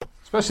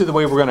especially the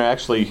way we're going to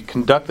actually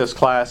conduct this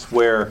class,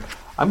 where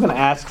I'm going to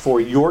ask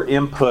for your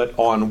input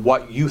on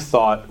what you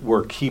thought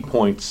were key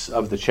points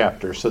of the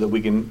chapter, so that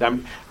we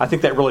can, I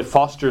think that really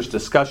fosters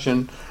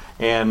discussion.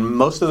 And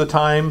most of the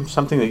time,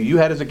 something that you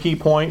had as a key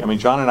point,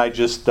 John and I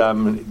just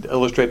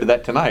illustrated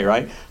that tonight,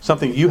 right?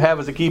 Something you have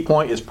as a key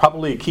point is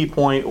probably a key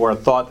point or a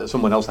thought that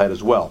someone else had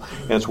as well,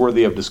 and it's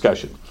worthy of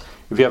discussion.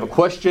 If you have a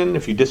question,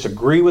 if you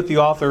disagree with the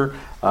author,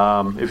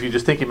 if you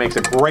just think he makes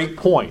a great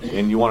point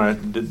and you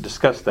want to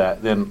discuss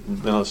that, then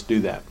let's do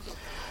that.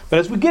 But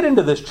as we get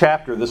into this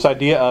chapter, this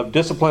idea of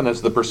discipline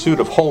as the pursuit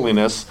of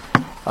holiness,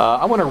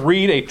 I want to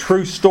read a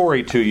true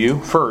story to you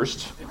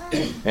first,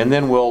 and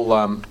then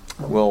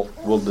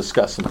we'll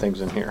discuss some things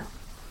in here.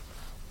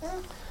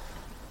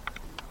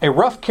 A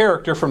rough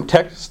character from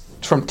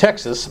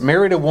Texas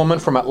married a woman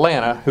from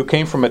Atlanta who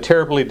came from a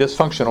terribly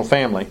dysfunctional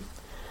family.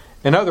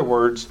 In other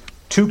words,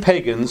 two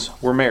pagans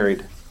were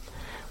married.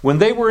 When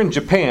they were in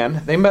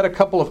Japan, they met a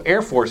couple of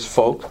Air Force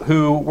folk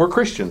who were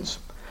Christians.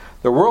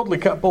 The worldly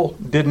couple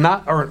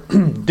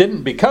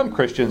didn't become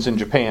Christians in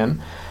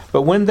Japan,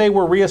 but when they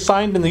were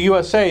reassigned in the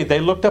USA, they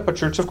looked up a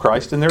Church of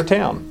Christ in their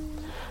town.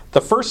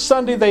 The first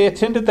Sunday they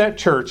attended that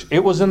church,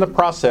 it was in the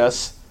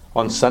process,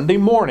 on Sunday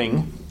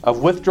morning,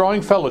 of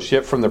withdrawing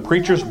fellowship from the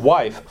preacher's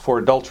wife for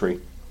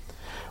adultery.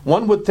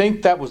 One would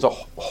think that was a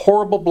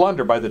horrible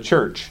blunder by the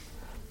church,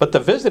 but the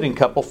visiting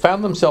couple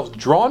found themselves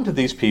drawn to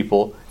these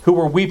people who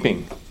were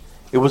weeping.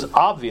 It was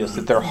obvious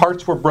that their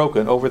hearts were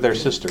broken over their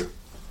sister.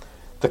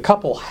 The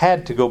couple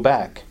had to go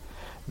back.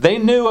 They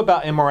knew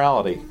about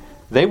immorality.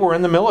 They were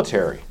in the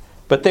military.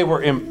 But they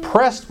were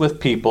impressed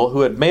with people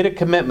who had made a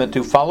commitment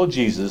to follow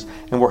Jesus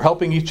and were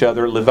helping each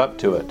other live up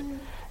to it.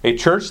 A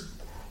church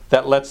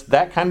that lets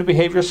that kind of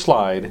behavior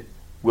slide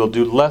will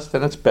do less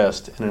than its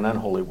best in an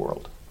unholy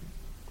world.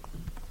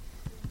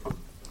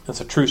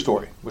 That's a true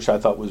story, which I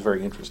thought was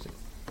very interesting.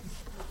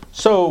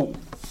 So,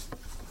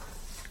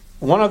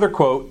 one other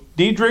quote.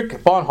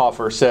 Dietrich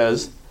Bonhoeffer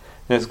says,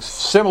 and it's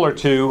similar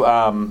to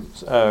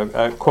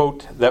a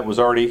quote that was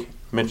already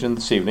mentioned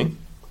this evening,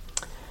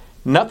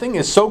 "Nothing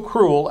is so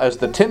cruel as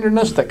the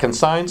tenderness that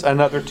consigns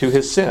another to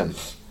his sin.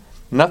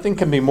 Nothing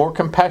can be more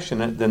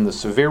compassionate than the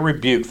severe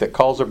rebuke that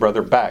calls a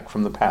brother back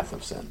from the path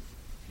of sin."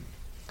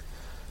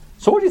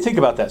 So what do you think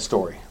about that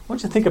story? What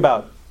do you think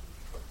about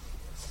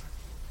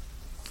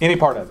any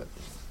part of it?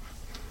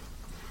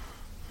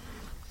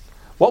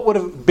 What would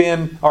have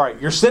been, all right,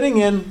 you're sitting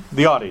in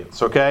the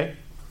audience, okay?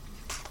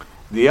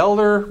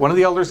 One of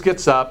the elders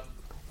gets up,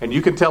 and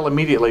you can tell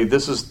immediately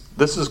this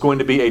is going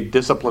to be a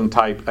discipline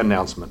type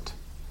announcement.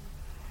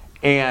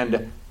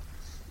 And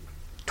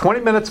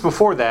 20 minutes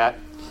before that,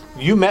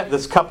 you met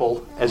this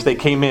couple as they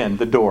came in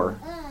the door.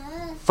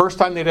 First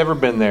time they'd ever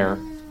been there.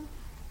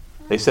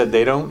 They said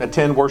they don't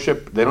attend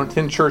worship, they don't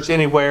attend church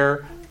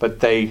anywhere,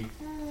 but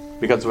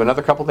because of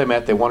another couple they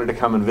met, they wanted to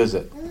come and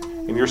visit.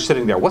 And you're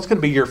sitting there. What's going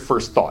to be your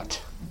first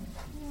thought?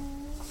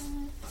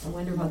 I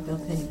wonder what they'll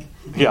think.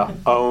 Yeah.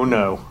 Oh,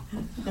 no.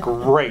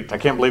 Great. I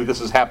can't believe this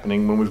is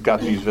happening when we've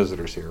got these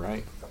visitors here,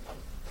 right?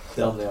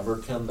 They'll never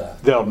come back.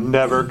 They'll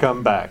never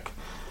come back.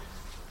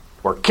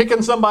 We're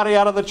kicking somebody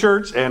out of the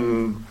church,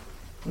 and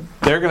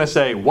they're going to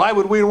say, why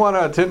would we want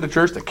to attend a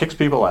church that kicks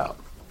people out?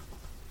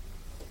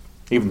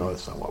 Even though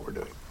that's not what we're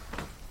doing.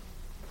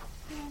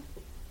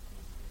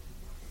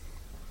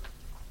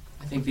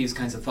 I think these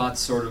kinds of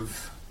thoughts sort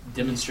of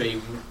demonstrate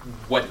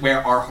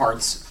where our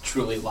hearts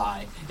truly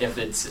lie. If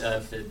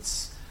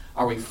it's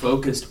are we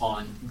focused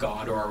on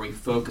God, or are we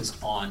focused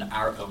on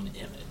our own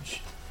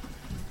image?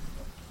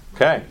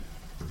 Okay.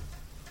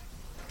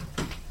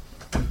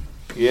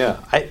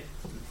 Yeah,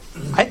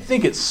 I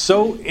think it's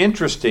so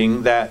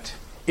interesting that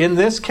in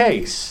this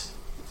case,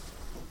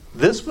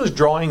 this was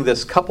drawing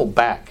this couple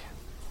back.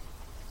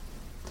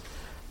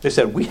 They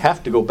said, we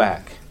have to go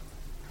back.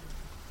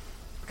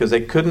 Because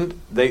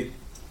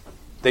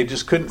they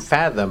just couldn't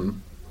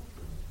fathom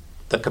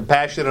the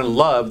compassion and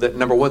love that,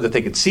 number one, that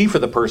they could see for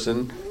the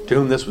person to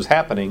whom this was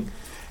happening,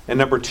 and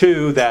number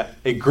two, that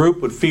a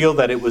group would feel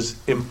that it was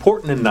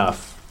important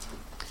enough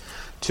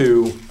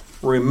to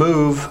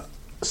remove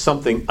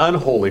something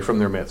unholy from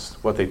their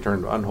midst, what they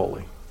turned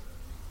unholy.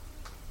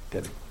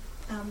 Debbie?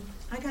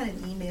 I got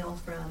an email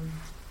from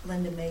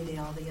Linda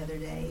Maydale the other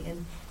day,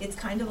 and it's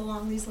kind of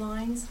along these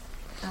lines.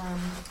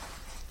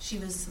 She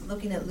was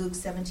looking at Luke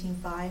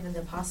 17:5, and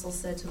the apostles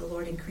said to the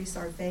Lord, increase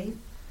our faith.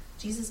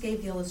 Jesus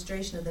gave the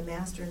illustration of the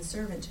master and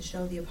servant to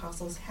show the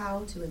apostles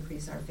how to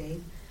increase our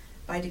faith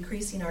by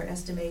decreasing our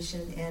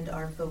estimation and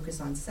our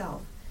focus on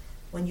self.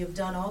 When you've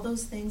done all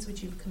those things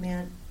which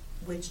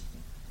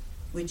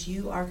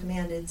you are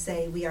commanded,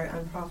 say, we are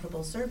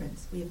unprofitable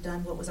servants. We have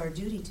done what was our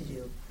duty to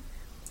do.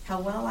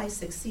 How well I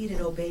succeed at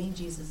obeying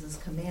Jesus'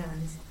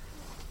 commands,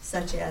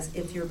 such as,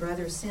 if your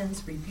brother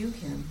sins, rebuke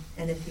him,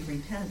 and if he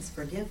repents,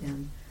 forgive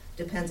him,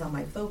 depends on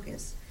my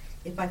focus.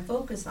 If I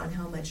focus on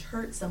how much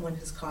hurt someone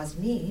has caused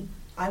me,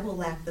 I will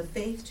lack the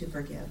faith to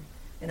forgive,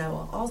 and I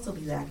will also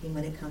be lacking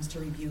when it comes to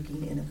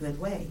rebuking in a good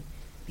way,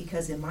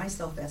 because in my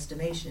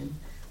self-estimation,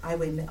 I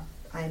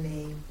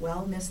may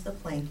well miss the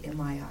plank in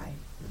my eye.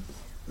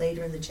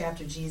 later in the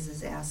chapter,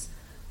 Jesus asks,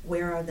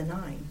 where are the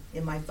 9?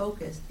 If my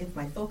focus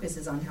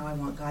is on how I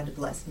want God to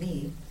bless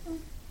me,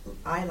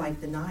 I,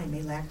 like the 9,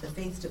 may lack the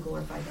faith to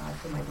glorify God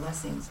for my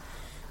blessings.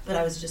 But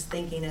I was just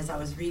thinking as I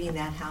was reading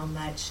that how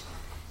much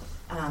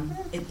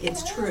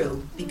it's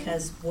true,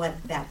 because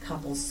what that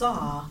couple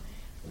saw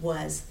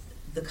was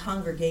the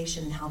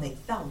congregation and how they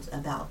felt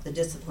about the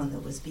discipline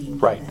that was being given.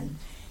 Right.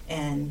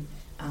 And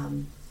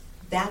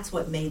that's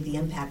what made the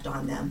impact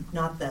on them,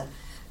 not the,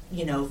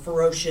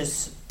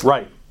 ferocious,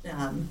 Right.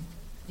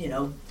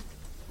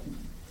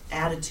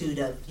 Attitude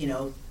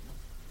of,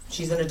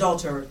 she's an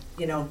adulterer,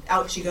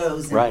 out she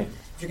goes. And Right.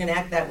 if you're going to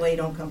act that way,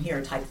 don't come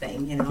here type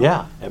thing,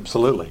 Yeah,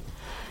 absolutely.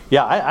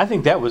 Yeah, I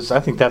think that's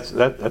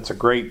a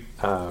great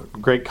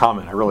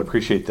comment. I really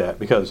appreciate that,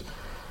 because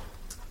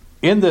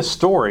in this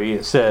story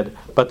it said,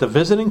 but the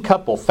visiting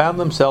couple found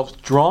themselves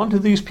drawn to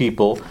these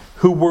people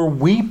who were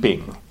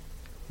weeping.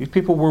 These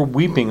people were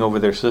weeping over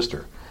their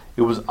sister.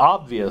 It was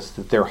obvious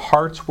that their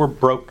hearts were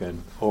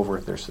broken over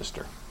their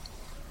sister.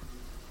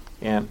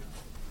 And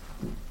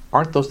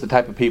aren't those the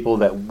type of people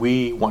that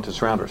we want to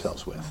surround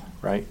ourselves with,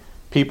 right?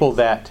 People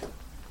that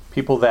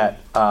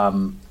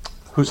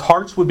whose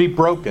hearts would be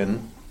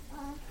broken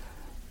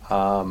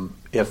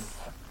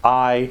if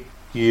I,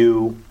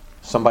 you,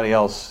 somebody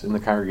else in the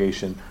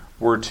congregation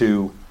were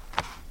to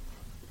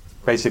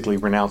basically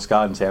renounce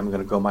God and say, I'm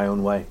going to go my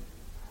own way.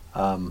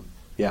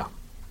 Yeah.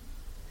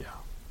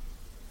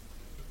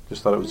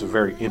 Just thought it was a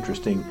very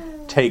interesting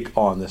take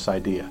on this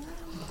idea.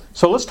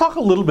 So let's talk a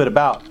little bit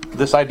about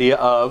this idea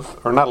of,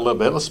 or not a little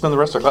bit, let's spend the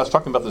rest of the class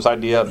talking about this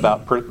idea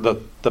about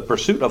the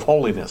pursuit of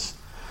holiness.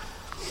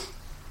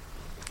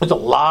 There's a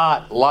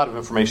lot of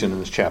information in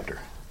this chapter.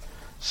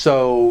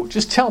 So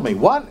just tell me,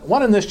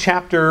 what in this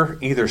chapter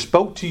either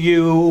spoke to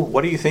you?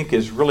 What do you think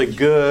is really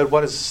good?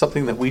 What is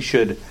something that we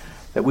should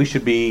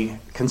be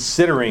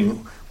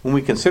considering when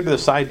we consider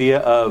this idea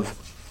of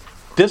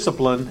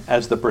discipline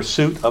as the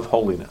pursuit of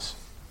holiness?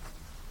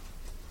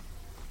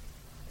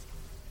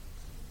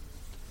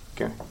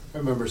 Okay. I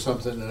remember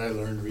something that I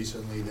learned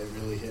recently that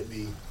really hit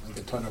me like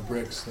a ton of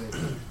bricks.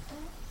 That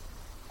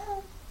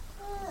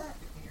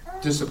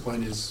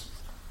discipline is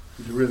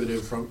the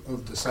derivative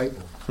of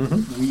disciple.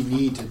 Mm-hmm. We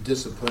need to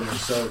discipline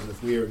ourselves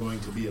if we are going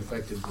to be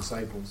effective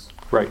disciples.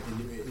 Right.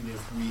 And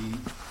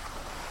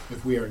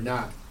if we are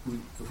not,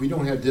 if we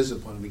don't have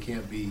discipline, we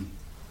can't be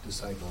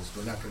disciples.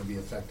 We're not going to be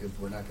effective.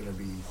 We're not going to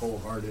be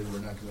wholehearted. We're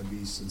not going to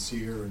be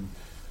sincere and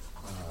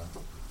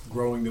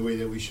growing the way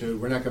that we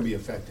should. We're not going to be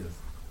effective.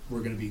 We're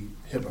going to be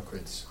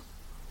hypocrites,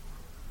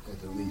 at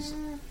the least.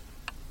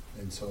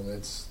 And so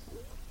that's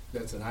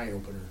an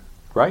eye-opener.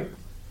 Right.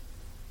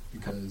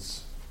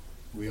 Because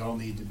we all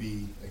need to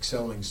be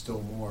excelling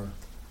still more,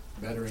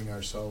 bettering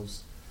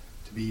ourselves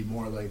to be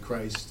more like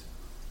Christ,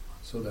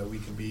 so that we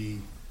can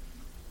be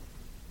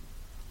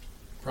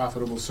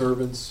profitable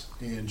servants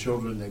and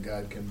children that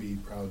God can be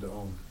proud to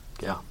own.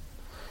 Yeah.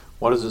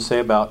 What does it say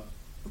about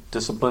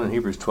discipline in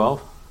Hebrews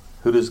 12?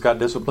 Who does God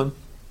discipline?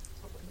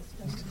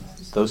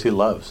 Those he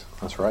loves.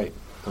 That's right.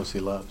 Those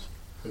he loves.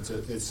 It's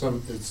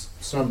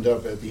summed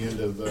up at the end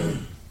of,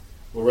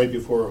 right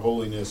before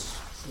holiness,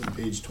 on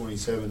page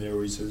 27 there,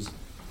 where he says,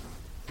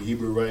 the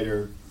Hebrew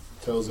writer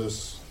tells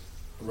us,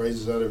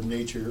 arises out of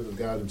nature of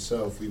God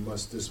himself. We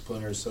must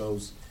discipline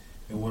ourselves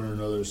and one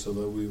another so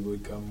that we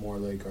become more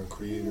like our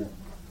Creator.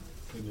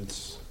 And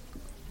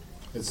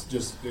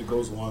it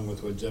goes along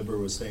with what Deborah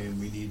was saying.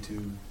 We need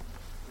to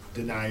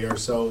deny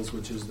ourselves,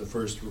 which is the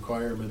first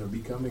requirement of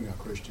becoming a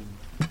Christian,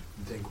 and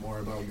think more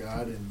about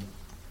God and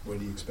what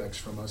he expects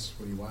from us,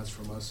 what he wants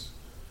from us.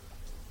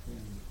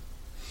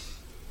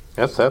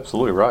 That's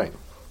absolutely right.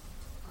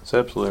 That's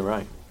absolutely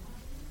right.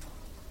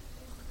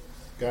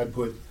 God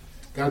put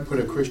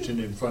a Christian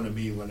in front of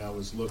me when I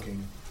was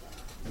looking,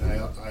 and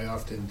I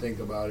often think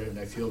about it, and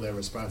I feel that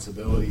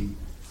responsibility.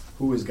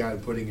 Who is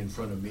God putting in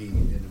front of me,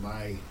 and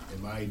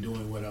am I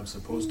doing what I'm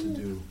supposed to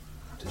do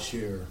to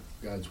share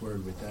God's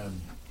word with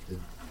them?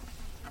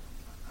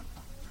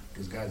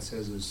 Because God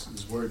says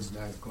his word's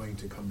not going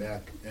to come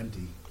back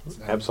empty.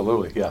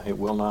 Absolutely, yeah, it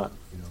will not.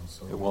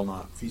 So it will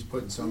not. If he's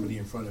putting somebody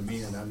in front of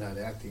me and I'm not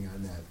acting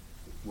on that,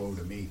 woe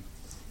to me.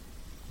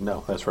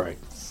 No, that's right.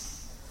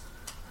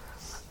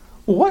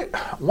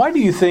 Why do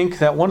you think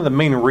that one of the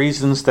main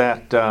reasons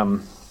that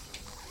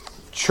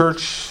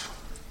church,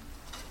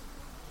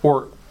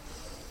 or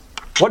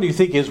what do you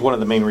think is one of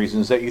the main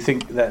reasons that you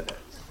think that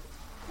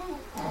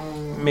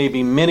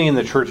maybe many in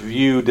the church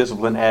view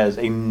discipline as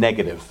a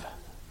negative?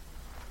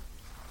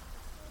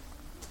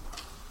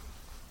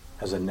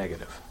 As a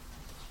negative.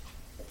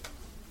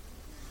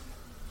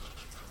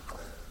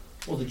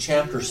 Well, the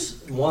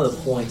chapters, one of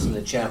the points in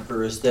the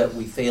chapter is that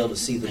we fail to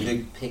see the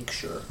big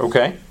picture.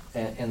 Okay.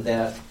 And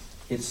that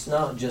it's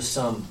not just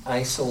some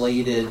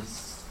isolated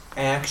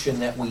action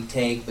that we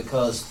take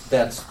because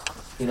that's,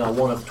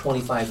 one of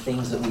 25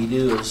 things that we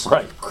do as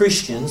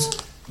Christians,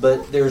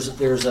 but there's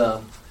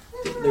a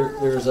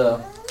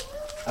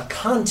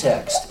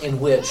context in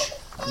which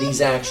these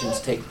actions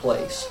take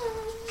place.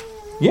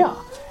 Yeah.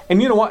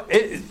 And you know what?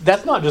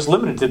 That's not just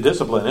limited to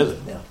discipline, is it?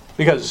 Yeah.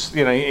 Because,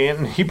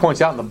 and he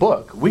points out in the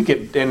book, we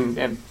could,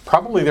 and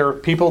probably there are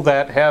people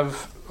that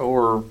have,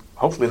 or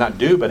hopefully not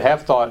do, but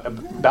have thought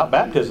about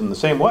baptism the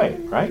same way,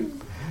 right?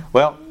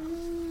 Well,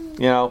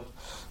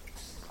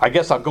 I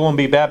guess I'll go and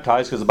be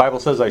baptized because the Bible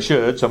says I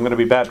should, so I'm going to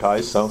be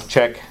baptized. So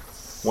check.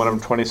 1 of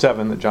them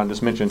 27 that John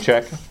just mentioned,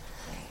 check.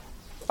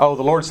 Oh,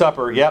 the Lord's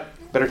Supper, yep.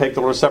 Better take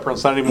the Lord's Supper on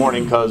Sunday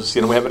morning because,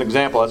 we have an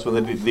example. That's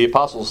when the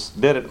apostles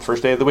did it, the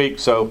first day of the week.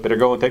 So better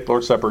go and take the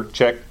Lord's Supper,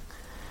 check.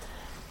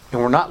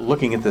 And we're not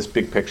looking at this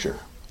big picture.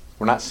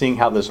 We're not seeing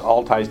how this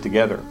all ties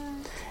together.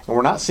 And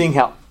we're not seeing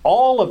how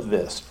all of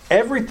this,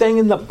 everything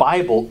in the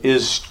Bible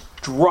is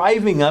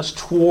driving us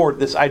toward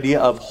this idea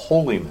of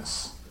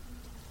holiness.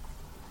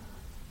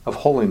 Of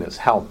holiness,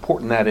 how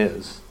important that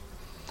is.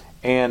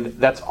 And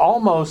that's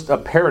almost a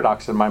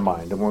paradox in my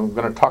mind. And we're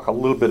going to talk a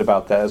little bit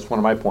about that. That's one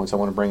of my points I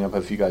want to bring up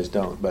if you guys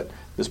don't. But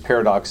this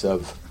paradox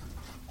of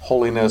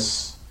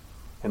holiness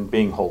and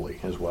being holy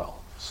as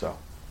well. So,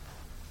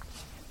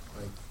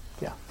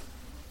 yeah.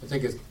 I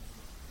think it's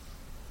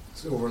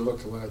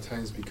overlooked a lot of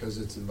times because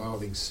it's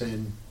involving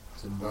sin.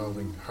 It's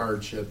involving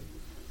hardship.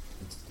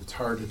 It's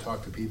hard to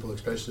talk to people,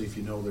 especially if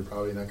you know they're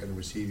probably not going to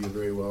receive you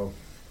very well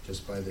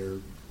just by their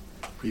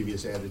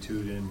previous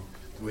attitude and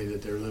the way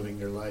that they're living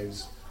their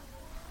lives.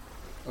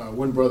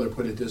 One brother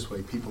put it this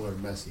way: people are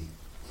messy,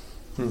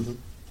 and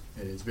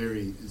it's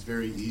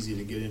very easy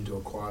to get into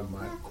a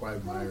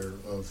quagmire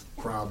of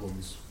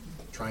problems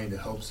trying to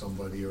help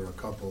somebody or a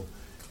couple,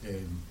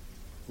 and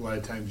a lot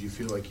of times you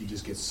feel like you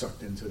just get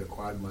sucked into the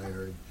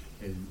quagmire,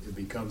 and it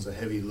becomes a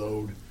heavy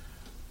load.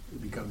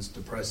 It becomes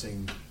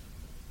depressing.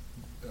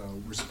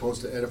 We're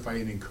supposed to edify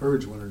and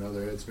encourage one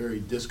another. It's very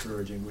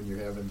discouraging when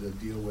you're having to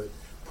deal with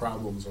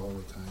problems all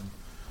the time.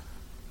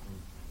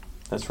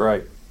 That's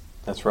right.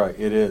 That's right.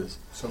 It is.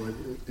 So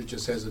it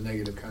just has a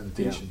negative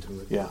connotation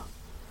to it. Yeah.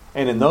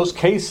 And in those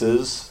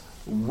cases,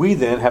 we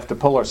then have to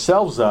pull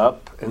ourselves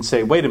up and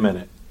say, wait a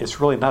minute,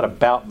 it's really not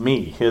about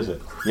me, is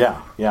it?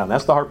 Yeah. And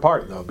that's the hard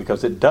part, though,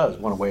 because it does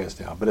want to weigh us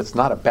down. But it's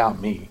not about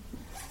me.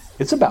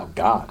 It's about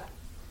God.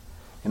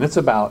 And it's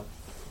about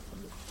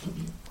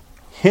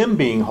Him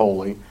being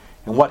holy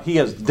and what He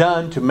has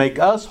done to make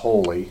us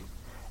holy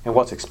and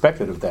what's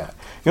expected of that.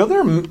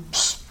 There are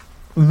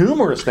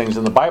numerous things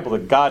in the Bible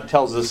that God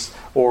tells us,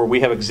 or we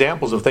have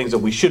examples of things that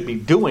we should be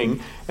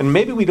doing, and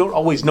maybe we don't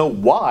always know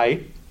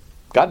why.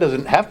 God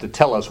doesn't have to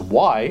tell us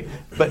why,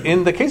 but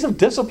in the case of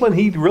discipline,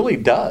 He really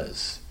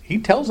does. He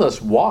tells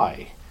us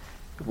why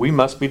we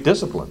must be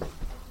disciplined.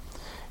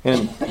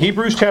 In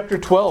Hebrews chapter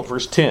 12,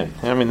 verse 10,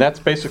 that's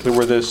basically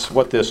where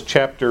what this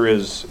chapter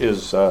is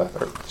this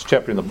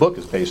chapter in the book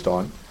is based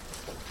on.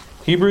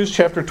 Hebrews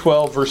chapter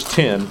 12, verse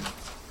 10.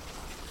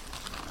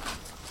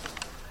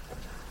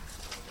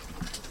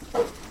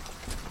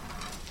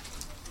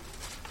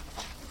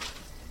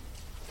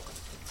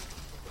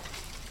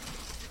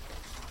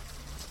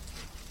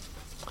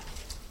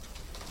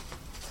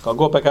 I'll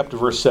go back up to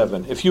verse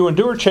 7. If you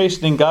endure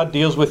chastening, God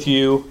deals with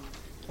you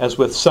as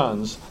with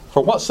sons.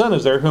 For what son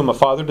is there whom a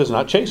father does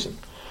not chasten?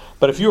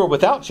 But if you are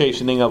without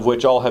chastening, of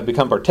which all have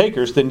become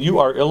partakers, then you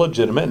are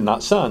illegitimate and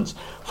not sons.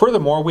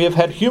 Furthermore, we have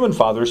had human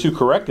fathers who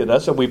corrected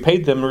us, and we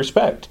paid them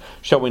respect.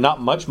 Shall we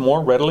not much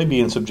more readily be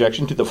in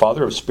subjection to the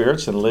Father of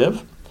spirits and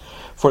live?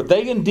 For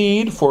they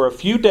indeed for a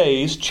few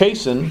days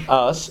chasten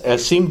us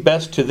as seemed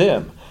best to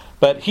them.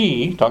 But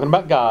He, talking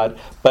about God,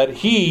 but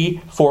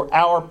He for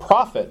our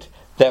profit,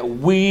 that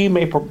we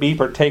may be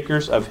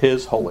partakers of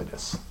His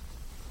holiness.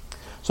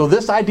 So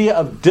this idea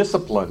of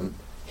discipline,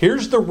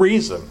 here's the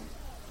reason.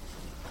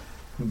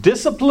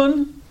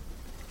 Discipline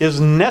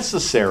is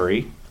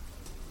necessary,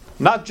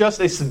 not just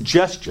a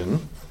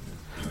suggestion,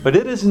 but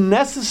it is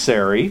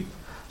necessary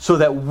so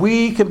that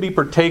we can be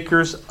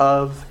partakers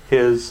of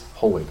His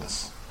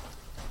holiness.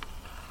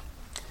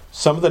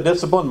 Some of the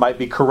discipline might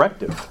be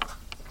corrective.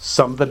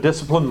 Some of the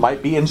discipline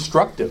might be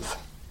instructive.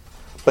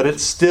 But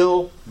it's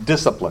still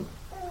discipline.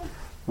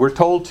 We're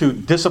told to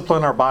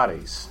discipline our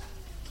bodies.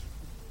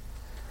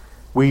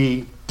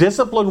 We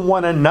discipline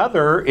one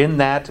another in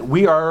that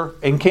we are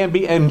and can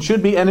be and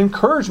should be an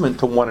encouragement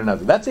to one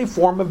another. That's a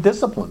form of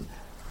discipline.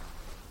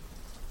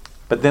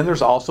 But then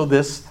there's also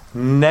this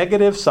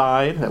negative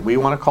side that we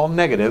want to call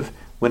negative,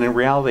 when in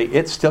reality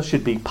it still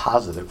should be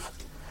positive.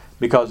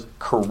 Because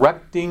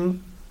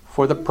correcting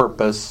for the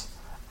purpose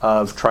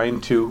of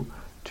trying to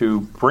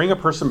bring a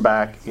person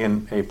back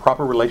in a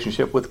proper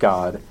relationship with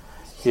God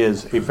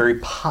is a very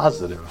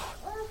positive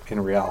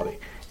in reality.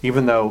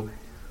 Even though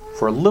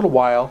for a little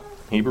while,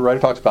 Hebrew writer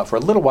talks about, for a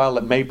little while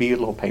it may be a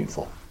little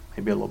painful.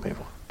 Maybe a little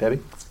painful. Debbie?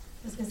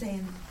 I was going to say,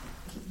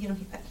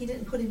 he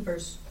didn't put in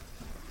verse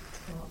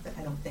 12,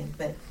 I don't think,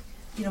 but,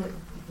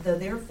 the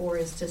therefore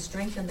is to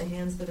strengthen the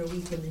hands that are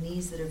weak and the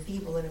knees that are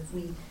feeble, and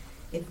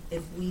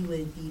if we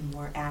would be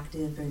more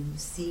active in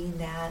seeing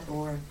that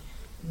or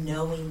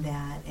knowing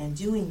that and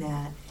doing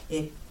that,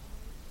 it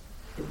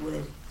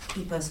would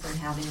keep us from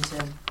having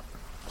to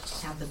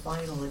have the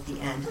final at the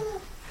end.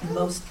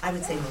 I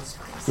would say most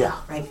times. Yeah.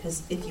 Right?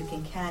 Because if you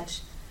can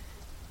catch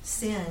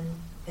sin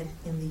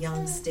in the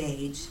young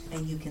stage,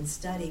 and you can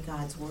study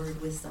God's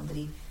Word with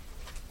somebody,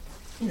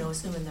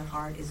 assuming their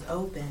heart is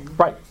open,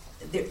 Right.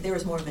 There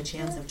is more of a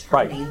chance of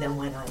Right. turning than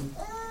when I'm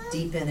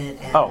deep in it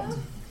and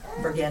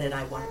forget it,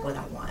 I want what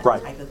I want,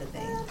 Right. type of a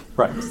thing.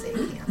 Right. You say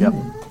can't. Yep.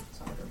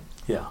 Sort of.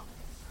 Yeah.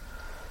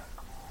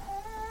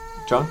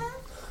 John?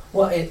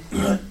 Well,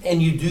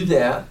 and you do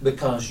that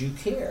because you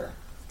care.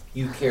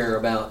 You care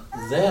about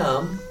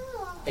them,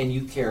 and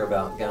you care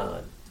about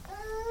God.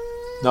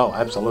 No,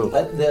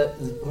 absolutely.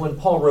 When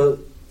Paul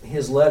wrote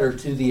his letter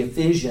to the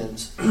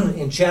Ephesians,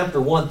 in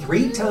chapter 1,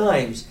 3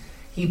 times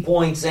he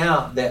points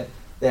out that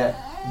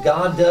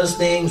God does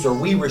things, or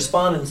we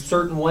respond in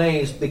certain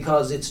ways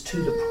because it's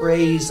to the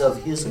praise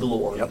of His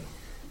glory. Yep.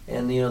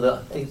 And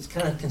it's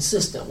kind of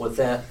consistent with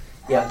that.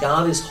 Yeah,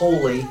 God is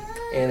holy,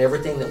 and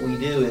everything that we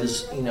do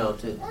is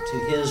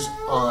to His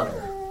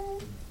honor.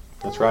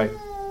 That's right.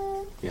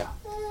 Yeah.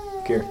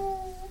 Gary?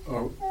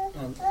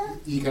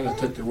 You kind of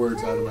took the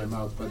words out of my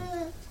mouth, but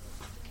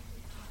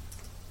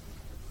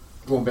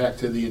going back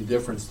to the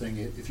indifference thing,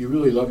 if you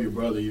really love your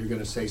brother, you're going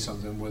to say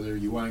something whether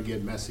you want to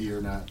get messy or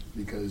not,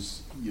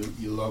 because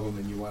you love him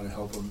and you want to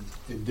help him.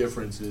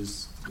 Indifference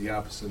is the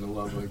opposite of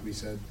love, like we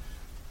said.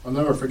 I'll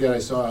never forget, I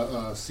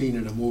saw a scene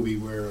in a movie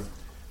where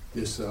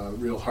this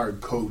real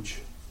hard coach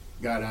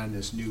got on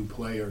this new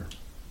player,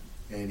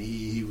 and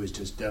he was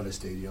just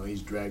devastated.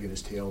 He's dragging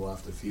his tail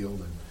off the field,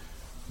 and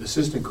the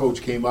assistant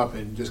coach came up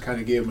and just kind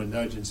of gave him a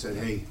nudge and said,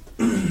 "Hey,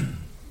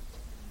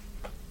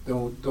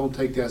 don't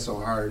take that so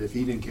hard. If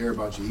he didn't care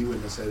about you, he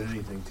wouldn't have said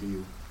anything to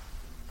you."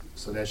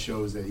 So that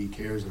shows that he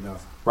cares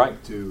enough,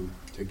 Right. to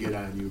get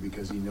on you,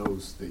 because he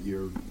knows that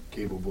you're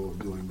capable of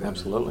doing better.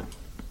 Absolutely.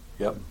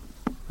 Yep.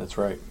 That's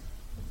right.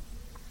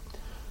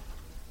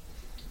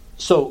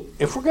 So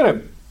if we're going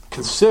to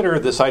consider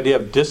this idea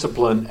of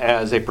discipline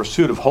as a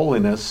pursuit of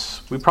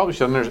holiness, we probably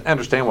should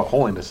understand what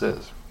holiness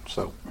is.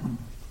 So,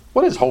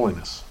 what is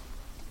holiness?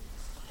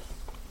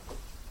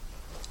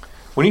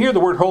 When you hear the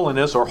word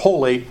holiness or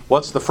holy,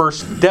 what's the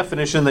first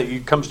definition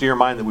that comes to your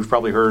mind that we've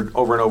probably heard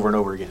over and over and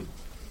over again?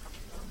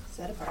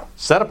 Set apart.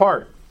 Set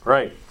apart.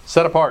 Right.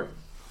 Set apart.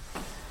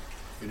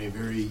 In a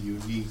very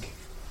unique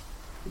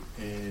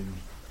and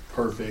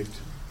perfect,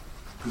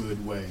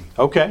 good way.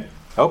 Okay.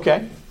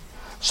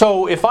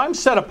 So if I'm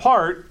set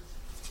apart,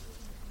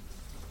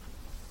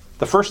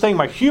 the first thing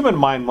my human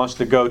mind wants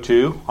to go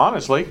to,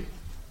 honestly,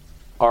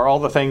 are all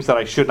the things that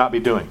I should not be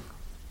doing.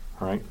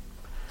 All right?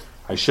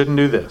 I shouldn't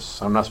do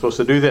this. I'm not supposed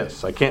to do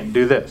this. I can't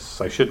do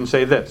this. I shouldn't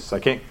say this. I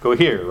can't go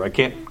here. I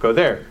can't go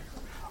there.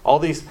 All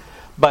these.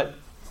 But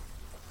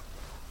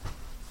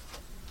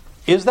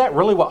is that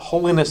really what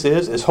holiness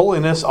is? Is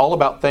holiness all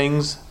about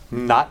things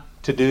not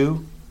to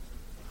do?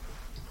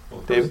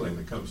 Well, the first thing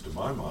that comes to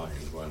my mind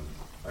when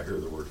I hear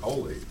the word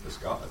holy is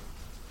God.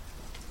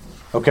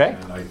 Okay.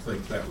 And I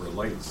think that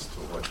relates to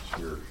what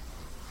you're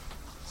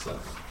saying.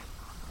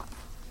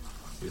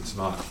 It's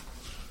not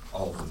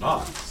all the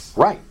knots.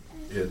 Right.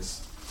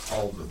 It's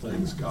all the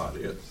things God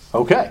is.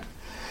 Okay.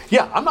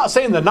 Yeah, I'm not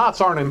saying the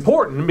knots aren't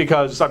important,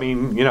 because,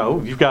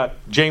 you've got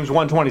James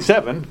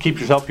 1:27, keep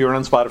yourself pure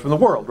and unspotted from the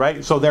world,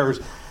 right? So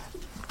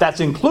that's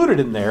included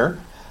in there,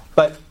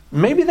 but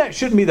maybe that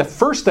shouldn't be the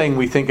first thing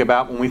we think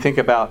about when we think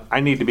about,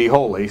 I need to be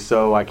holy,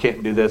 so I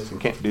can't do this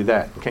and can't do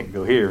that, and can't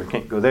go here and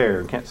can't go there,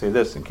 and can't say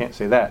this and can't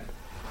say that.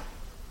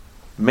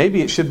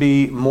 Maybe it should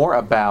be more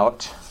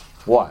about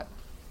what?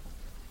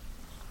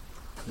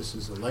 This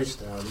is a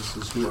lifestyle. This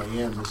is who I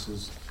am. This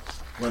is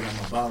what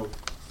I'm about.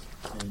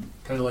 And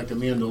kind of like the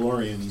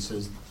Mandalorian, he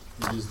says,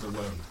 "It is the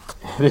way.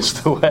 It is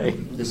the way.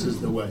 This is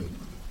the way."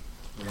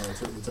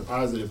 It's a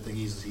positive thing.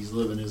 He's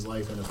living his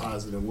life in a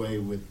positive way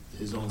with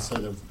his own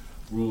set of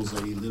rules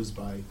that he lives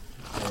by.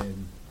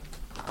 And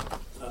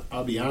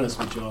I'll be honest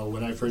with y'all,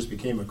 when I first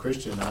became a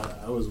Christian,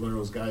 I was one of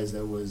those guys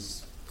that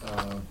was,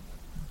 I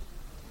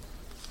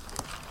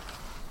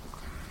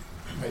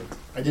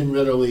didn't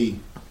readily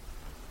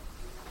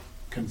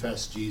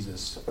confess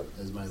Jesus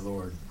as my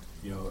Lord.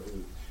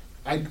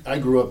 I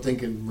grew up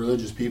thinking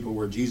religious people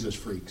were Jesus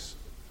freaks,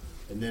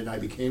 and then I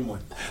became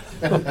one.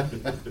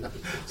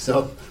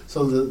 So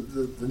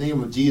the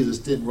name of Jesus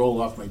didn't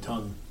roll off my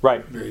tongue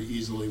Right. very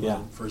easily when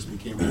I first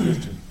became a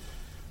Christian.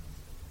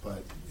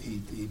 But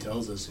he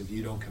tells us, if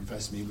you don't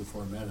confess me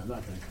before men, I'm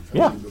not going to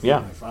confess you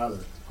before my Father.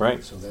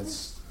 Right. So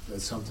that's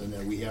something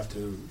that we have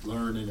to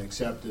learn and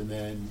accept, and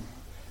then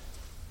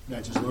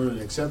not just learn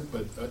and accept,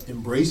 but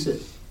embrace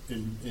it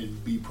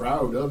and be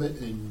proud of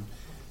it.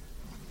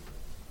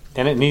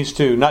 And it needs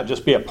to not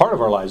just be a part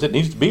of our lives, it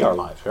needs to be our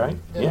lives, right?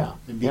 Yeah.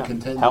 And be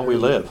content how we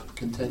live.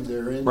 Content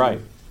therein. Right.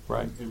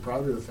 And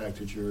proud of the fact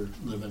that you're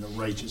living a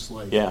righteous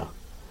life. Yeah.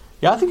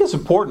 Yeah, I think it's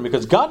important,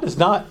 because God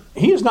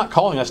He is not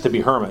calling us to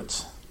be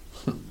hermits.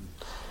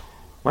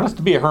 We're not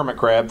to be a hermit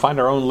crab, find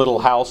our own little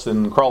house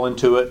and crawl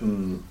into it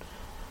and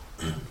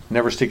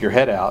never stick your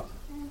head out.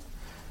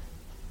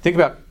 Think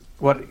about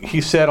what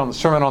He said on the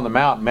Sermon on the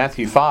Mount in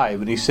Matthew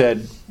 5, and He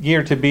said, "Ye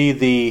are to be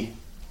the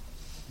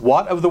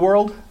what of the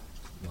world?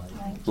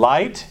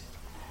 Light."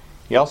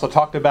 He also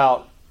talked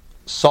about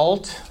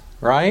salt,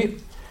 right?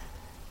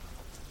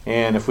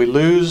 And if we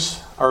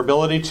lose our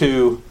ability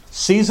to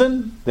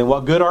season, then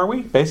what good are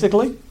we,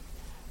 basically?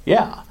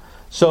 Yeah.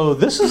 So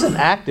this is an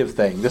active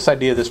thing, this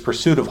idea, this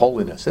pursuit of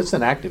holiness. It's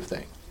an active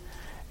thing.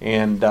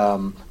 And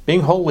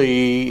being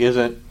holy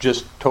isn't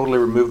just totally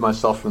remove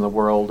myself from the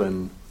world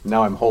and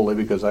now I'm holy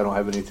because I don't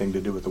have anything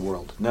to do with the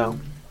world. No,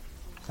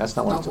 that's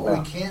not what it's about.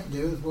 What we can't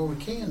do is what we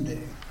can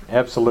do.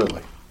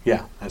 Absolutely.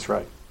 Yeah, that's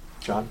right.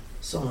 John?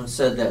 Someone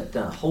said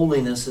that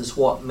holiness is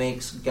what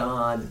makes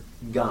God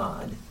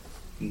God.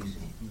 He's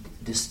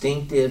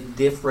distinctive,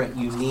 different,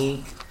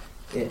 unique.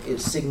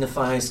 It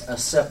signifies a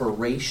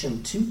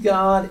separation to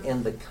God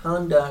and the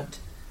conduct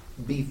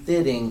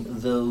befitting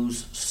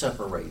those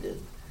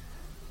separated.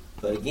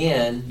 But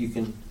again, you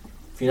can,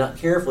 if you're not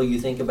careful, you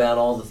think about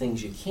all the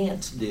things you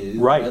can't do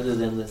rather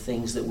than the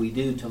things that we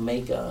do to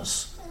make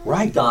us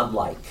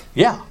godlike.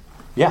 Yeah.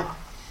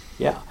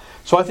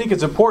 So I think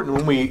it's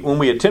important when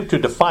we attempt to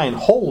define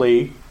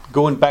holy,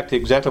 going back to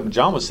exactly what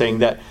John was saying,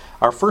 that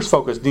our first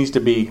focus needs to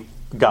be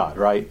God,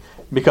 right?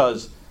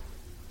 Because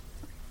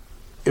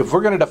if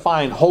we're going to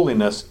define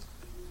holiness,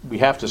 we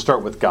have to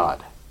start with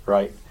God,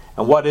 right?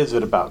 And what is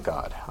it about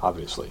God,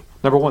 obviously?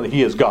 Number one, that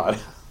He is God.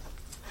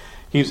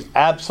 He's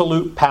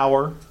absolute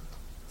power.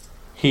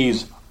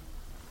 He's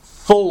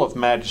full of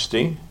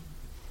majesty.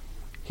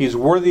 He's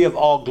worthy of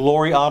all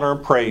glory, honor,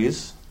 and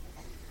praise.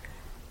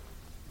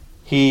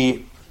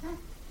 He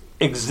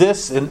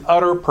exists in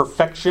utter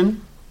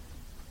perfection.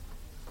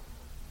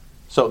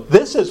 So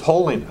this is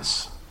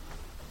holiness.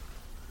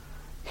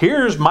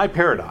 Here's my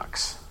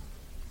paradox.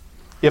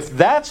 If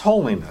that's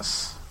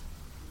holiness,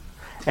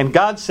 and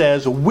God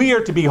says we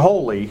are to be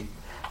holy,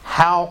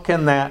 how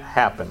can that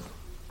happen?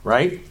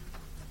 Right?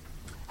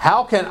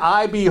 How can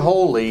I be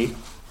holy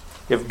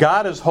if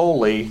God is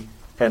holy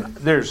and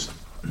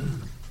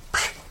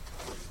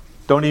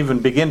don't even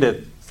begin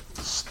to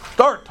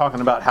start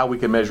talking about how we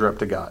can measure up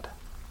to God?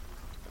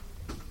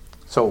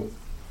 So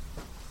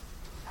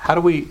how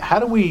do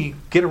we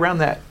get around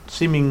that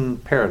seeming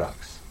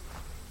paradox?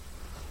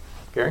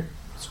 Gary?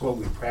 It's what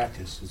we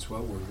practice. It's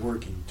what we're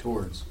working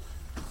towards.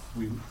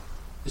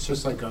 It's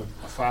just like a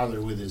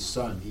father with his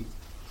son.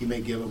 He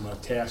may give him a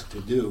task to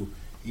do.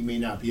 He may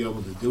not be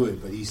able to do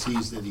it, but he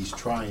sees that he's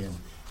trying.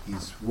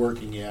 He's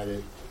working at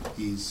it.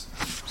 He's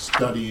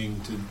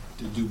studying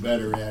to do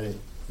better at it.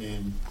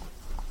 And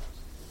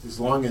as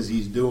long as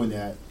he's doing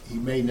that, he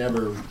may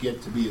never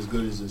get to be as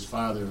good as his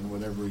father in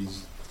whatever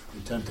he's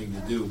attempting to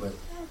do, but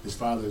his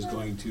father is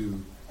going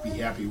to be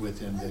happy with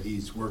him that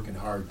he's working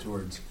hard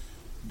towards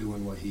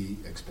doing what he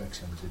expects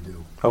him to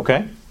do.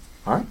 Okay.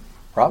 All right.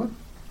 Robin?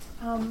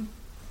 None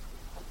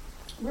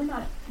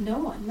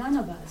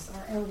of us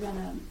are ever going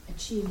to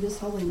achieve this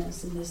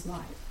holiness in this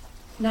life.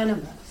 None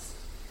of us.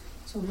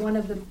 So one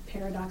of the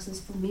paradoxes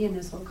for me in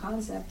this whole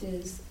concept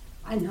is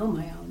I know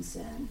my own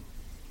sin.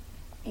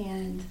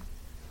 And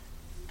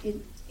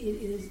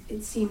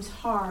it seems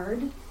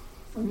hard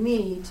for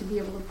me to be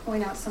able to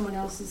point out someone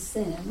else's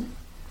sin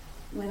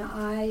when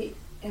I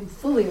am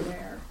fully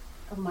aware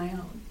of my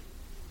own.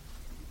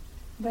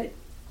 But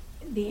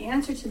the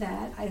answer to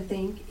that, I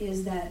think,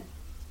 is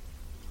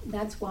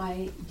that's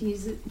why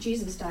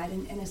Jesus died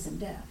an innocent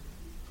death.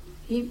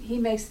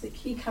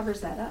 He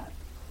covers that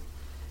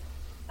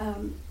up.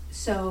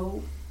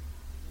 So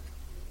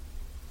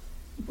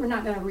we're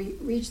not going to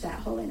reach that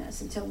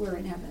holiness until we're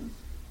in heaven.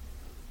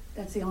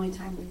 That's the only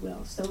time we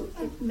will. So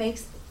it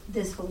makes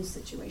this whole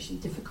situation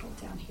difficult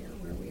down here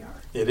where we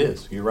are. It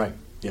is. You're right.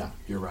 Yeah,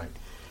 you're right.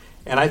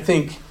 And I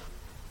think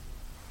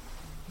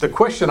the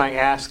question I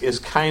ask is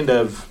kind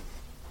of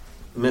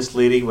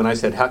misleading when I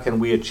said, how can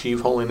we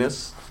achieve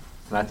holiness?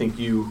 And I think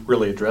you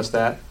really addressed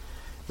that.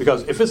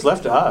 Because if it's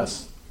left to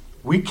us,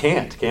 we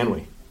can't, can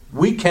we?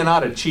 We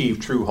cannot achieve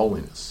true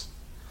holiness.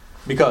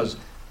 Because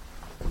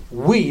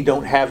we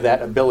don't have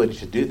that ability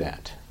to do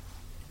that.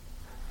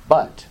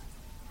 But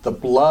the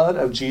blood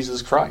of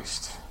Jesus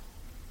Christ,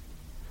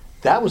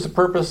 that was the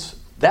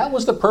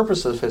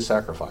purpose of His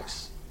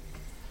sacrifice.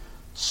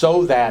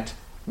 So that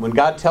when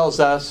God tells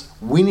us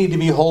we need to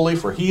be holy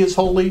for He is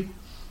holy,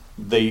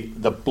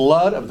 the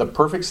blood of the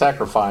perfect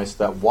sacrifice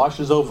that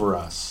washes over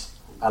us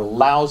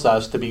allows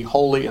us to be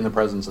holy in the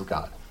presence of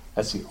God.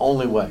 That's the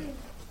only way.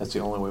 That's the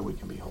only way we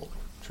can be holy,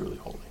 truly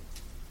holy.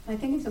 I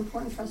think it's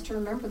important for us to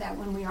remember that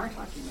when we are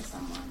talking to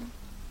someone.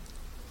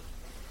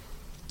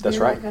 That's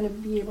We're right. not going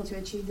to be able to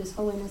achieve this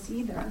holiness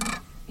either.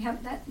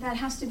 That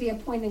has to be a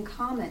point in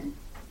common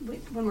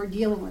when we're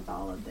dealing with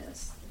all of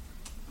this.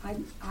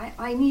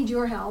 I need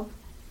your help.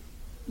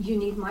 You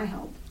need my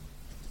help.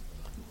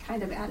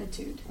 Kind of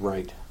attitude.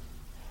 Right.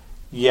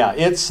 Yeah,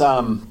 it's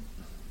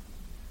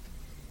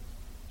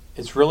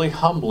really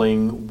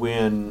humbling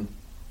when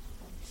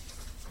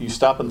you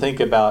stop and think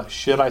about,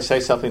 should I say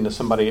something to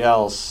somebody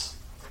else,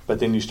 but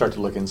then you start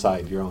to look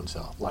inside your own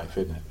life,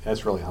 isn't it?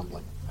 That's really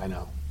humbling. I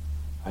know.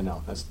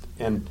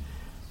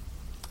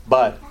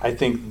 But I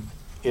think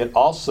it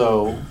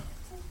also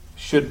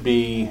should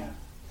be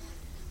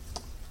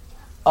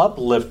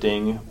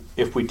uplifting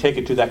if we take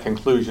it to that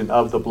conclusion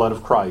of the blood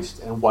of Christ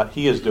and what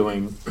He is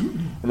doing,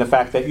 and the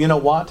fact that, you know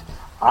what,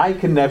 I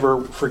can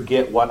never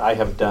forget what I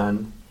have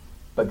done,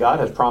 but God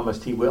has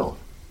promised He will.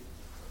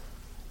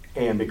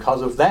 And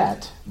because of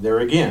that, there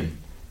again,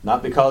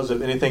 not because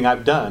of anything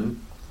I've done,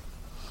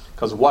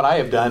 because what I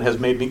have done has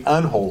made me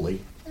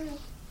unholy,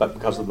 but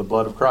because of the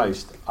blood of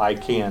Christ, I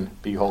can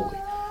be holy.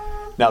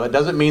 Now, that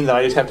doesn't mean that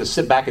I just have to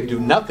sit back and do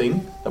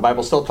nothing. The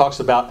Bible still talks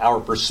about our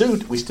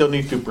pursuit. We still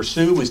need to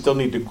pursue. We still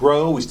need to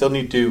grow. We still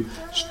need to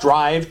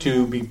strive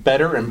to be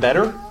better and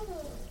better.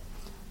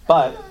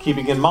 But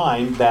keeping in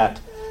mind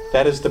that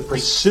that is the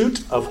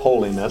pursuit of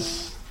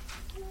holiness.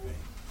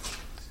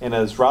 And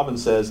as Robin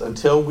says,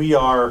 until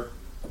our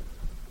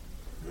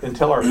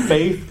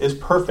faith is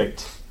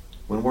perfect,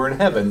 when we're in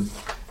heaven,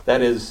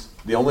 that is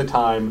the only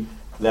time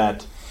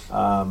that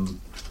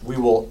we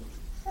will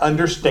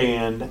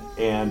understand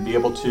and be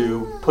able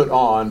to put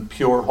on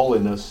pure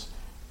holiness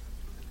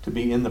to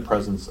be in the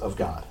presence of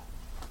God.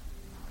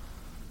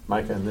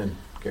 Micah and then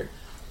Gary.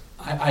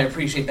 I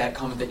appreciate that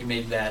comment that you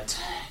made,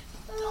 that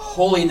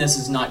holiness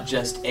is not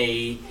just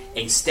a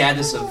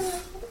status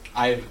of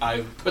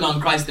I've put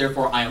on Christ,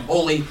 therefore I am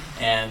holy,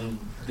 and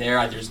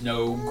there's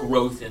no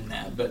growth in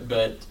that. But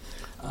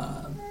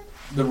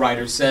the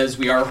writer says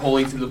we are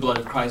holy through the blood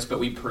of Christ, but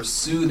we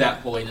pursue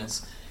that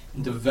holiness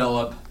and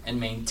develop and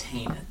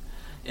maintain it.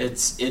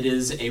 It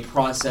is a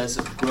process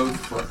of growth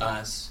for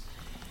us.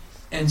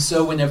 And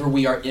so whenever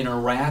we are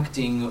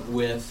interacting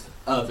with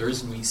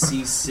others and we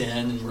see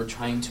sin and we're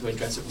trying to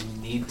address it,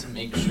 I need to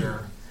make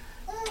sure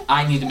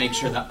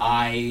that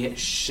I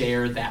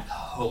share that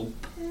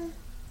hope.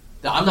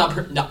 Now,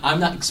 I'm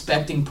not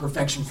expecting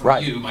perfection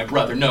from you, my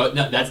brother. No,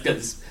 that's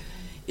because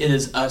it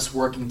is us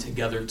working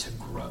together to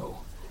grow.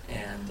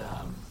 And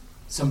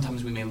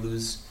sometimes we may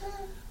lose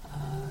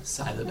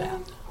sight of that.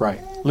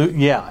 Right.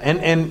 Yeah.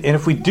 And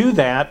if we do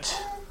that,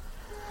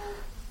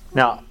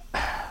 now,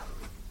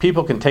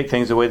 people can take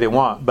things the way they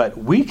want, but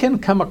we can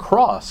come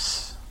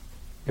across,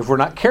 if we're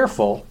not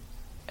careful,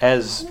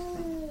 as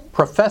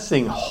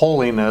professing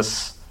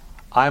holiness.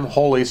 I'm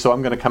holy, so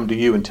I'm going to come to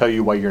you and tell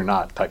you why you're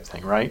not, type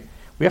thing, right?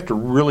 We have to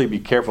really be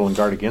careful and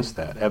guard against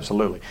that,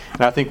 absolutely.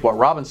 And I think what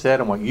Robin said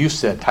and what you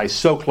said ties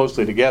so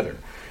closely together.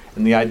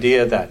 And the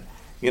idea that,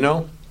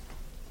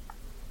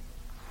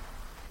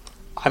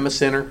 I'm a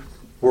sinner.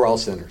 We're all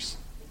sinners.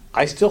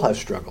 I still have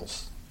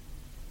struggles.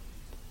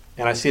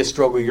 And I see a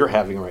struggle you're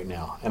having right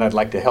now. And I'd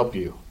like to help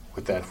you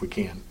with that if we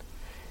can.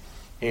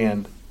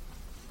 And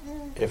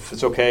if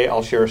it's okay,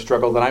 I'll share a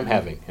struggle that I'm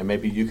having. And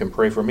maybe you can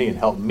pray for me and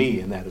help me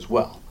in that as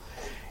well.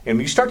 And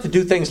when you start to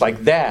do things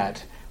like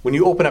that, when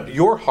you open up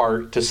your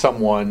heart to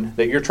someone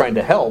that you're trying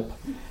to help,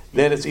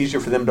 then it's easier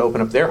for them to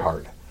open up their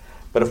heart.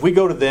 But if we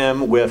go to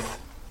them with,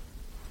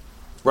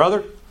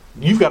 brother,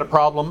 you've got a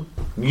problem,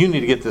 you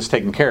need to get this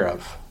taken care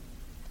of.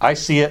 I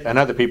see it and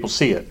other people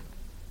see it.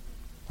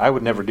 I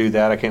would never do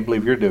that. I can't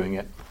believe you're doing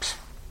it.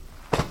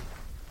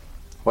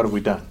 What have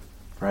we done?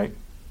 Right?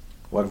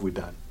 What have we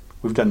done?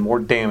 We've done more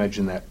damage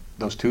in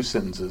those two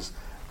sentences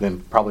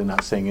than probably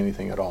not saying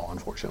anything at all,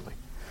 unfortunately.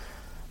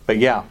 But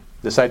yeah,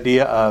 this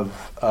idea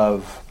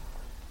of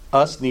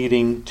us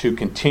needing to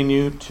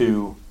continue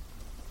to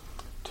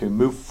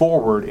move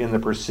forward in the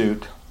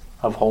pursuit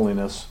of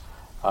holiness,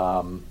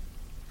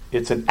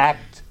 it's an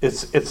act.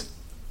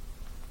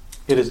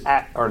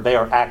 They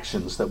are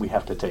actions that we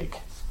have to take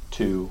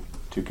to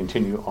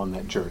continue on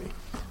that journey.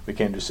 We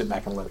can't just sit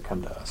back and let it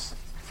come to us.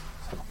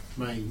 So.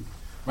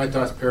 My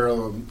thoughts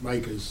parallel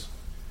Micah's.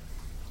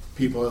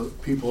 People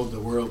of the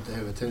world to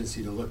have a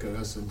tendency to look at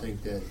us and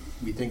think that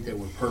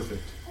we're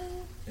perfect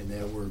and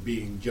that we're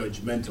being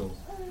judgmental.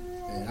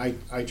 And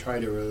I try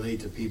to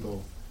relate to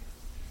people,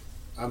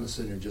 I'm a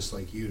sinner just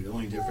like you. The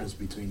only difference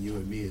between you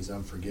and me is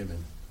I'm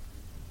forgiven.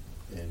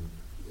 And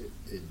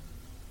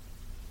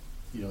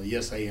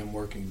yes, I am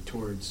working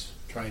towards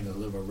trying to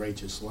live a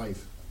righteous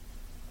life,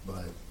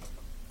 but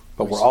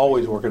we're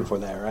always working for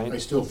that, right? I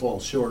still fall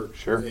short.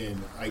 Sure.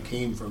 And I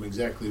came from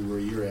exactly where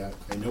you're at.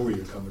 I know where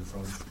you're coming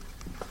from,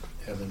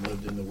 having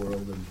lived in the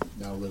world and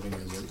now living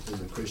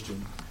as a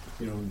Christian.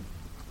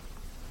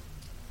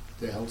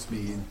 That helps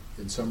me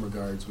in some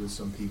regards with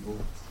some people.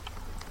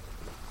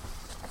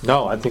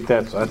 No, I think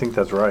that's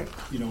right.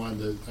 On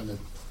the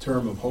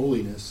term of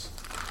holiness,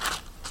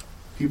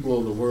 people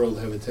of the world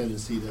have a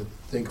tendency to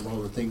think of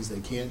all the things they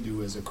can't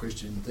do as a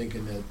Christian,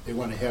 thinking that they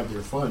want to have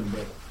their fun.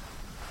 But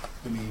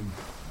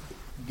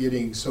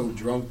getting so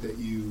drunk that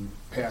you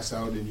pass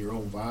out in your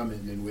own vomit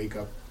and then wake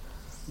up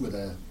with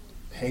a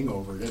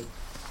hangover, that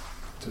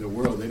to the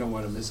world, they don't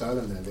want to miss out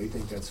on that. They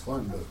think that's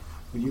fun. But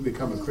when you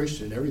become a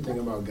Christian, everything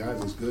about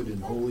God is good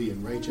and holy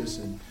and righteous,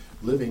 and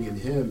living in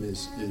Him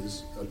is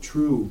a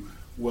true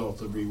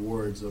wealth of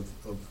rewards of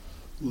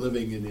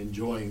living and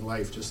enjoying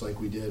life, just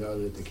like we did out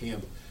at the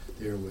camp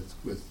there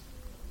with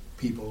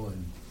people,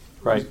 and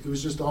right. It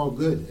was just all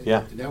good.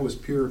 Yeah. And that was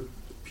pure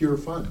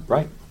fun.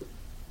 Right.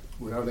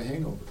 Without a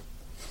hangover.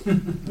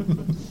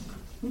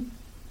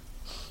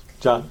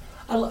 John?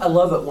 I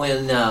love it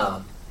when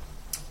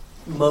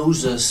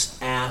Moses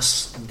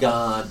asks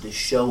God to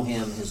show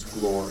him His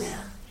glory,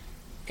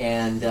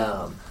 and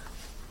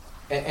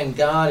And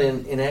God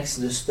in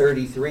Exodus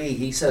 33,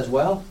 he says,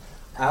 well,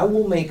 I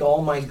will make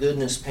all my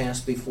goodness pass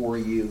before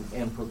you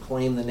and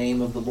proclaim the name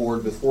of the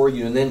Lord before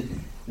you. And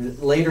then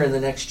later in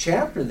the next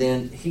chapter,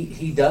 then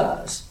he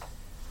does.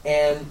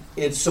 And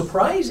it's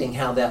surprising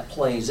how that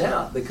plays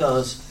out,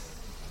 because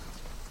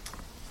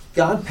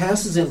God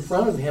passes in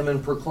front of him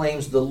and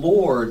proclaims the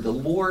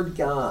Lord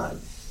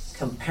God,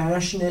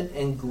 compassionate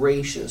and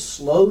gracious,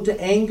 slow to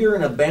anger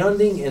and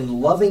abounding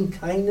in loving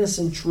kindness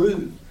and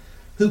truth,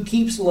 who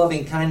keeps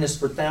loving kindness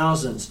for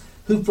thousands,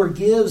 who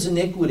forgives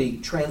iniquity,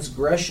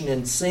 transgression,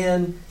 and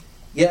sin,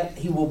 yet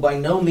he will by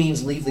no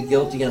means leave the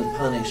guilty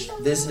unpunished,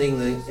 visiting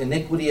the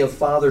iniquity of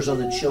fathers on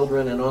the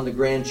children and on the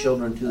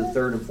grandchildren to the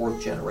third and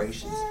fourth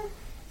generations.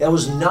 That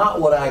was not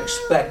what I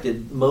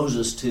expected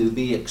Moses to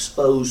be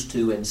exposed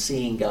to and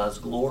seeing God's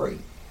glory.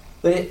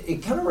 But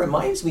it kind of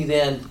reminds me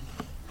then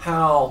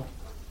how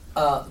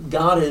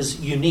God is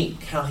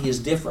unique, how he is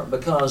different.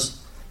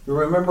 Because you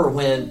remember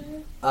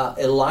when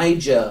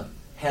Elijah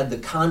had the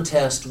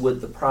contest with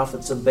the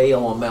prophets of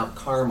Baal on Mount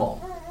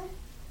Carmel,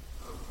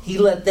 he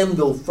let them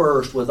go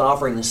first with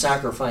offering the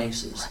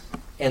sacrifices.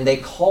 And they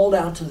called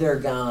out to their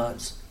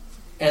gods.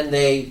 And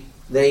they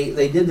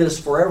did this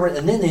forever.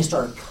 And then they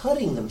started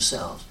cutting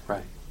themselves.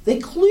 Right. They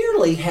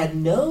clearly had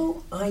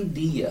no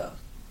idea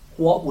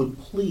what would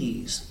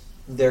please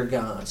their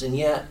gods. And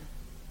yet,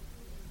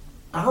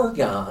 our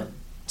God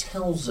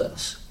tells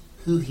us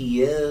who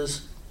he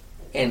is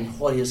and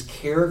what his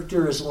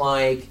character is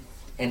like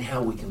and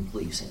how we can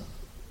please him.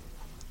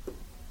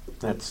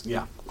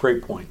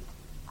 Great point.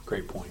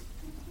 Great point.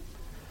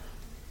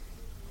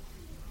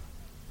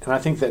 And I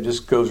think that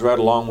just goes right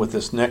along with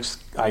this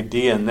next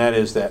idea, and that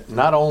is that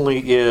not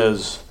only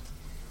is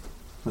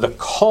the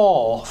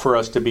call for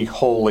us to be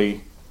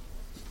holy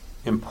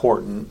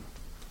important,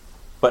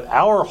 but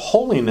our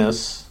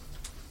holiness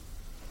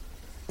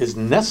is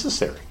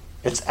necessary.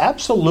 It's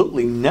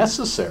absolutely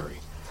necessary.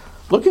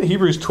 Look at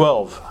Hebrews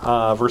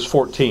 12, verse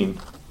 14.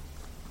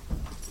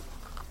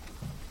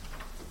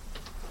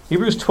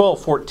 Hebrews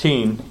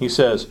 12:14, he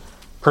says,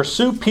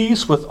 "Pursue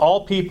peace with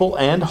all people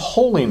and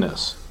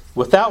holiness,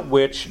 without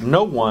which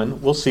no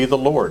one will see the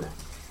Lord."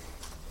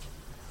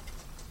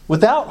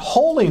 Without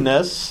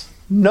holiness,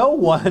 no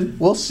one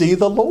will see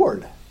the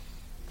Lord.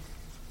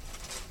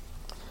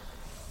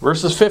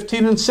 Verses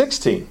 15 and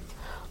 16.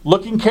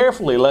 "Looking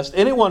carefully, lest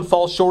anyone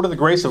fall short of the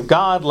grace of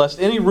God,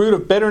 lest any root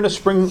of bitterness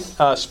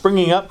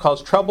springing up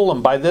cause trouble,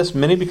 and by this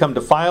many become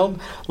defiled,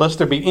 lest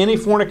there be any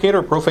fornicator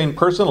or profane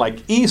person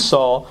like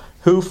Esau,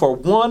 who for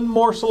one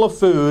morsel of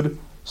food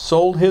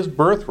sold his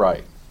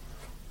birthright."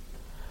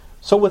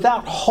 So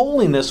without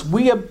holiness,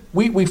 we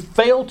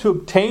fail to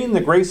obtain the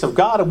grace of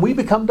God, and we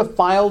become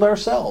defiled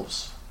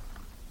ourselves.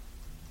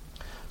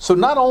 So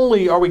not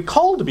only are we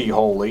called to be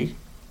holy,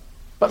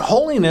 but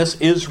holiness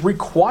is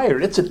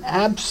required. It's an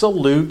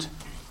absolute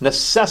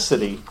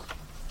necessity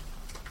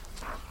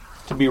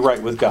to be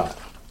right with God.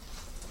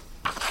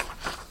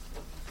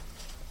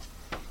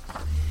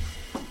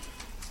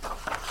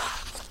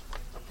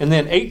 And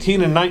then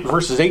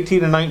verses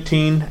 18 and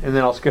 19, and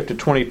then I'll skip to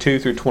 22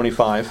 through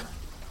 25.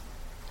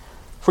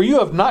 "For you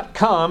have not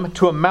come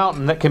to a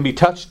mountain that can be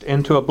touched,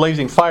 and to a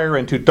blazing fire,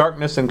 and to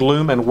darkness and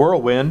gloom and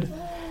whirlwind,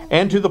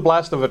 and to the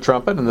blast of a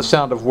trumpet and the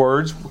sound of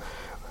words,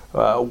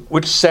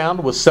 which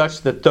sound was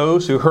such that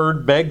those who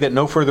heard begged that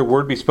no further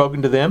word be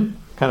spoken to them."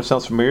 Kind of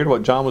sounds familiar to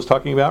what John was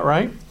talking about,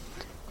 right?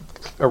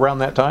 Around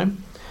that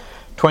time.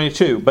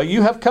 22, "But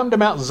you have come to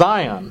Mount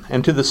Zion,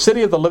 and to the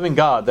city of the living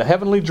God, the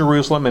heavenly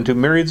Jerusalem, and to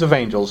myriads of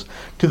angels,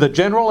 to the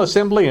general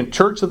assembly and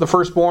church of the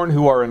firstborn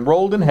who are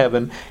enrolled in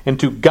heaven, and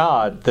to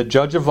God, the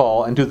judge of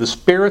all, and to the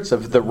spirits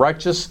of the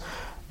righteous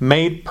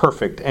made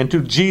perfect, and to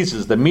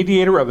Jesus, the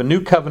mediator of a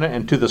new covenant,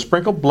 and to the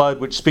sprinkled blood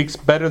which speaks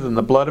better than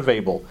the blood of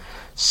Abel.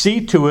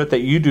 See to it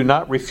that you do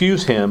not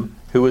refuse him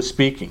who is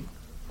speaking."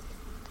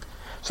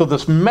 So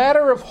this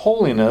matter of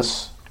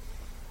holiness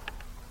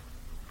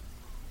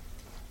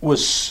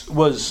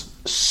was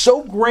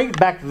so great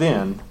back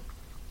then,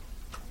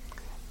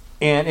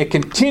 and it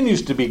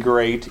continues to be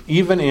great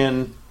even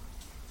in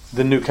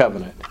the new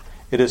covenant.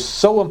 It is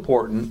so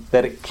important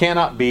that it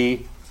cannot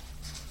be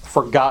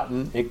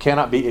forgotten, it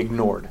cannot be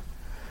ignored.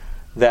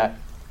 That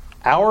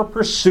our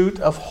pursuit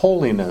of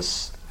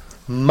holiness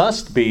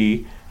must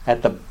be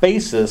at the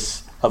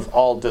basis of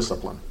all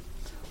discipline.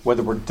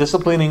 Whether we're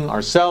disciplining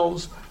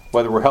ourselves,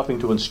 whether we're helping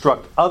to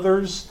instruct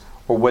others,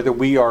 or whether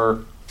we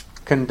are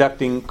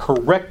conducting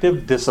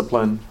corrective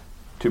discipline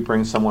to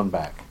bring someone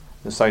back.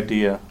 This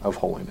idea of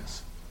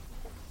holiness.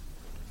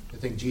 I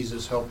think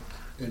Jesus helped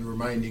in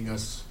reminding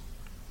us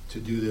to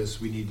do this.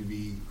 We need to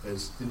be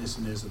as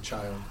innocent as a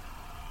child.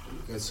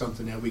 That's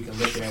something that we can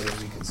look at and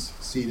we can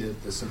see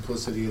the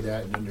simplicity of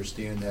that and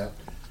understand that.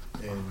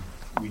 And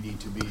we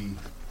need to be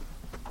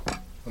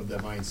of the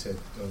mindset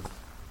of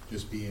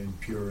just being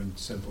pure and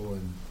simple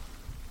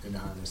and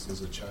honest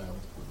as a child.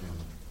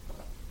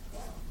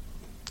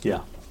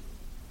 Yeah.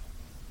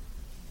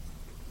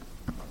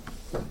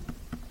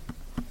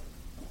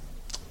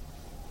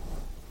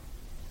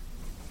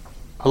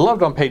 I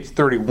loved on page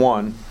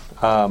 31,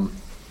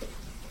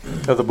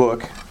 of the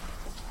book,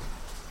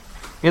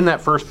 in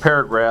that first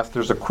paragraph,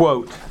 there's a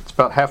quote. It's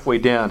about halfway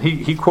down.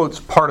 He quotes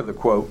part of the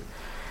quote.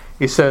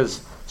 He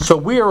says, "So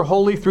we are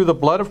holy through the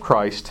blood of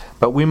Christ,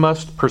 but we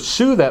must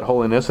pursue that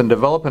holiness and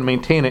develop and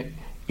maintain it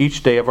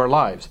each day of our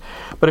lives."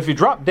 But if you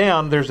drop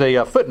down, there's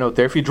a footnote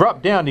there. If you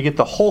drop down, you get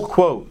the whole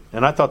quote.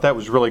 And I thought that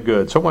was really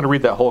good. So I want to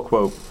read that whole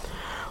quote.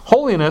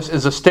 "Holiness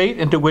is a state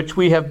into which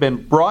we have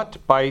been brought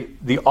by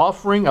the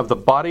offering of the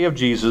body of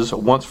Jesus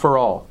once for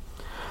all.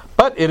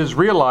 But it is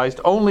realized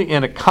only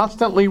in a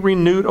constantly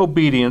renewed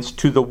obedience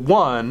to the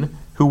one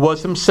who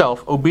was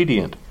himself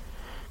obedient.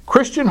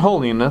 Christian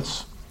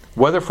holiness,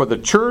 whether for the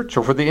church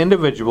or for the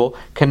individual,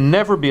 can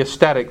never be a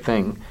static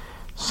thing,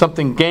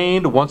 something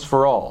gained once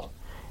for all.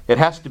 It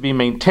has to be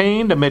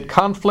maintained amid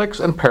conflicts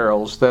and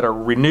perils that are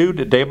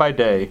renewed day by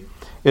day.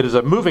 It is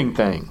a moving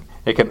thing.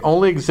 It can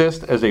only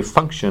exist as a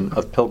function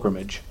of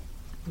pilgrimage."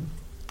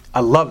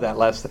 I love that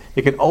last thing.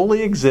 It can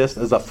only exist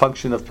as a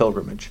function of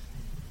pilgrimage.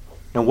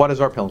 And what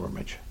is our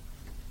pilgrimage?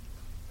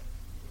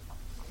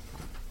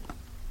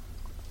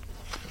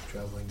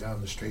 Traveling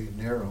down the straight and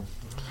narrow.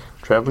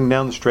 Traveling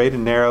down the straight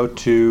and narrow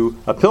to...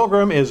 A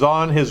pilgrim is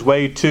on his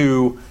way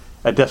to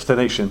a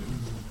destination.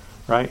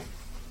 Right?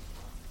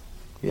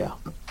 Yeah.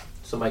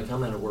 Somebody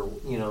commented,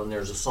 and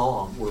there's a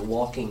song, we're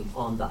walking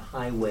on the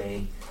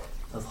highway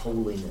of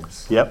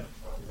holiness. Yep.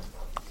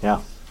 Yeah.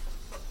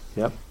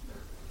 Yep.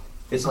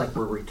 It's like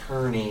we're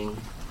returning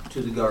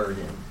to the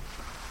garden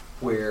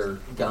where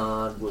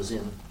God was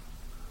in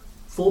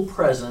full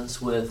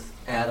presence with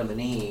Adam and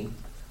Eve.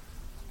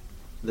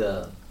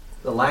 The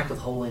lack of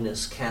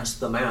holiness cast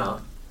them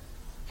out,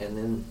 and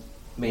then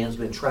man's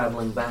been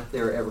traveling back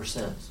there ever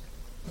since.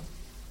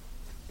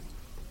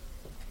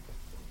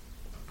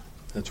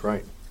 That's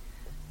right.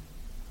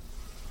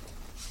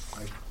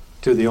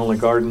 To the only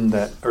garden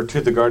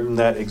to the garden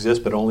that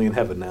exists, but only in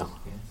heaven now.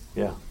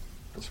 Yeah,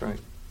 that's right.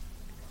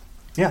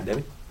 Yeah,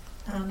 Debbie?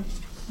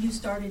 You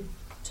started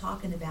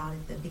talking about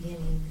at the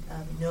beginning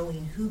of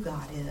knowing who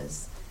God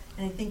is.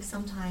 And I think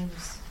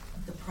sometimes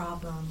the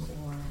problem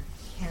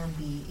can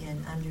be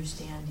in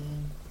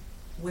understanding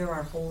where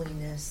our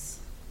holiness,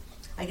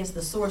 I guess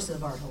the source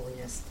of our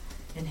holiness,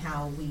 and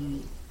how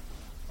we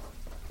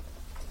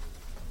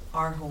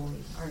are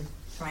holy, are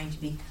trying to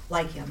be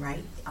like him,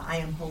 right? I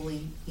am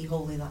holy, be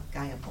holy like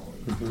I am holy.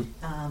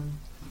 Mm-hmm.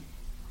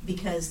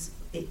 Because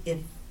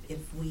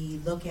if we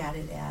look at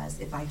it as,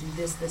 if I do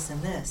this, this,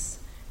 and this,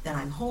 then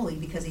I'm holy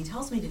because he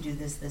tells me to do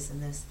this, this,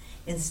 and this,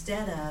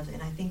 instead of,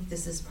 and I think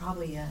this is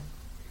probably a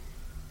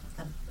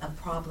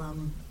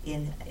problem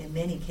in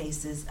many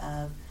cases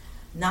of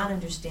not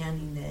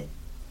understanding that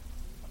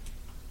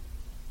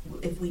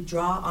if we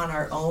draw on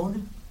our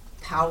own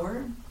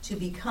power to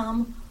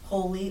become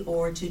holy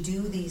or to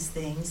do these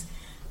things,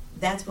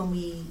 that's when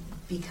we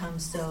become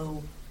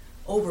so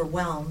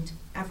overwhelmed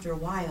after a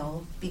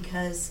while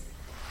because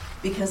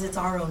it's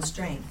our own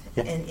strength.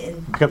 Yeah. And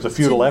it becomes a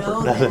futile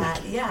effort, doesn't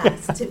it?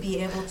 Yes, to be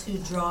able to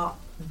draw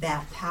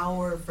that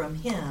power from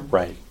him,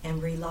 right,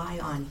 and rely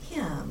on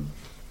him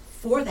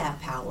for that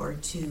power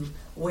to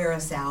wear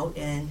us out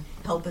and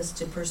help us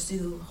to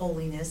pursue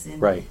holiness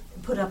and right,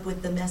 put up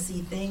with the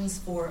messy things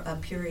for a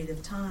period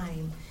of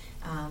time.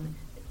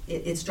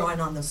 It's drawing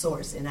on the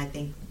source, and I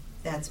think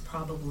that's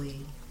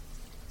probably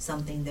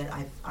something that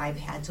I've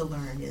had to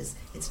learn is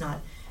it's not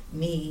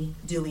me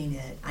doing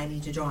it. I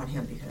need to draw on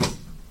him because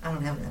I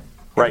don't have enough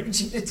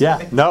energy to do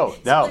it. No,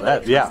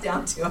 that comes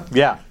down to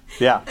him.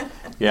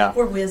 Yeah.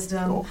 Or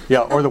wisdom.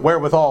 Yeah, or the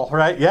wherewithal,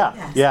 right?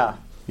 Yeah, yes.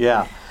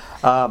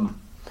 yeah.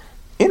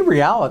 In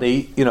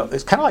reality,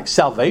 it's kind of like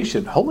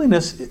salvation.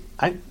 Holiness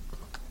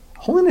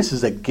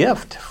is a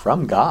gift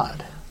from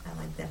God. I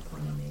like that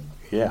point you made.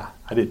 Yeah,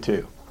 I did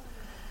too.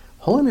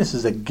 Holiness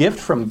is a gift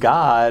from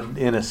God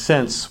in a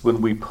sense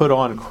when we put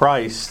on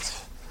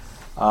Christ,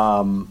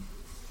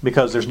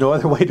 because there's no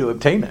other way to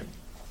obtain it.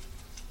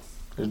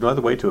 There's no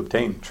other way to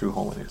obtain true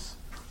holiness.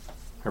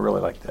 I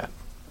really like that.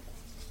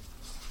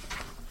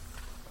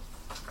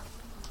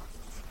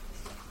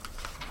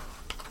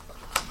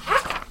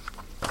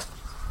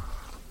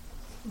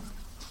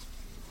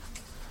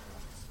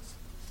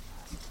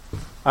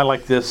 I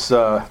like this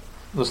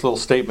little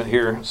statement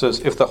here. It says,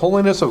 if the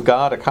holiness of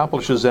God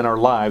accomplishes in our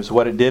lives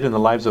what it did in the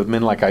lives of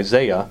men like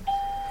Isaiah,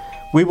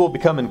 we will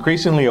become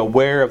increasingly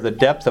aware of the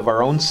depth of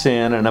our own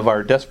sin and of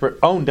our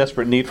own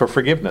desperate need for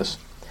forgiveness.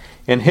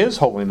 In His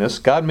holiness,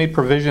 God made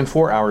provision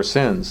for our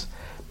sins.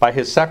 By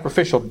His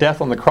sacrificial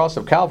death on the cross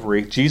of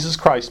Calvary, Jesus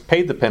Christ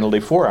paid the penalty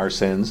for our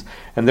sins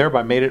and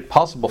thereby made it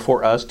possible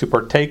for us to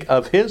partake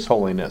of His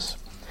holiness.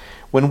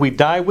 When we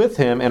die with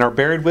Him and are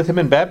buried with Him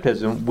in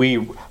baptism,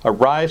 we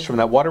arise from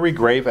that watery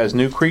grave as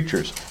new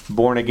creatures,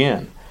 born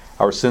again.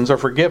 Our sins are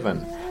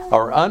forgiven.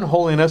 Our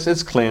unholiness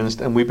is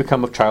cleansed, and we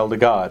become a child of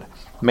God,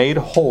 made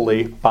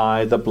holy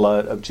by the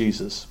blood of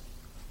Jesus.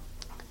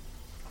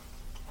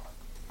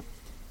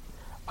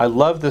 I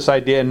love this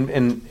idea,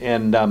 and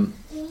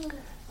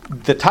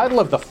the title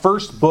of the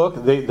first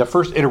book, the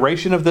first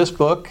iteration of this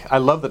book, I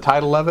love the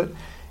title of it.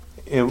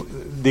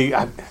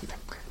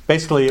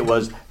 Basically, it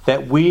was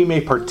that we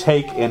may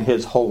partake in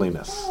his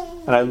holiness.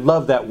 And I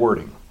love that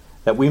wording,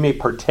 that we may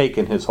partake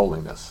in his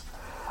holiness.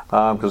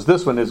 Because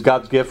this one is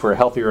God's gift for a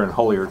healthier and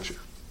holier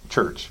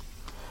church.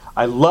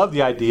 I love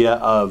the idea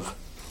of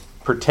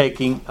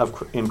partaking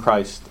in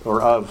Christ,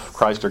 or of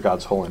Christ or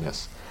God's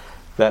holiness.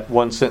 That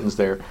one sentence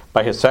there.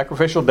 By his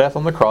sacrificial death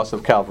on the cross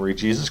of Calvary,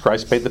 Jesus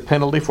Christ paid the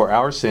penalty for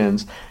our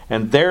sins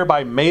and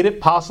thereby made it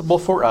possible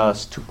for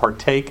us to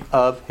partake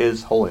of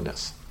his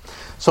holiness.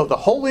 So the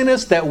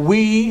holiness that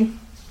we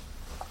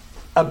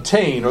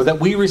obtain or that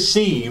we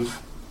receive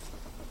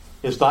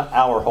is not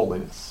our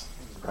holiness,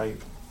 right?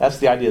 That's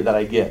the idea that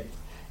I get.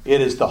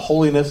 It is the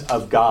holiness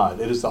of God.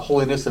 It is the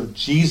holiness of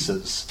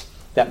Jesus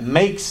that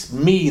makes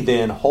me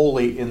then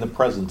holy in the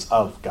presence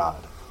of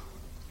God.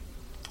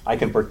 I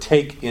can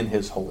partake in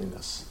his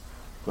holiness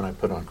when I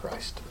put on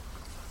Christ.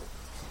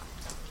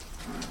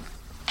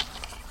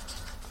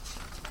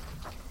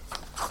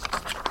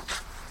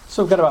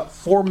 So we've got about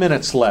 4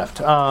 minutes left.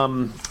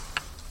 What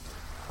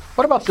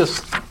about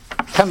this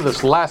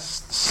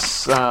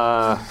last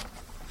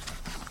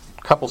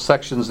couple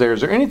sections there? Is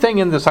there anything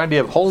in this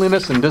idea of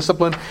holiness and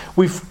discipline?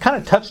 We've kind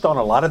of touched on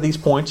a lot of these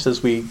points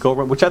as we go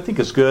over, which I think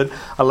is good.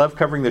 I love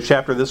covering the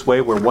chapter this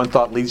way, where one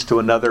thought leads to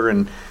another,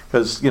 and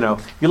because you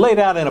lay it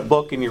out in a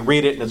book and you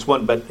read it and it's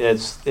one, but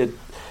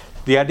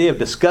the idea of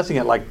discussing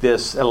it like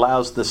this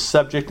allows the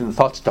subject and the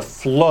thoughts to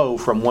flow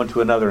from one to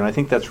another, and I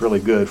think that's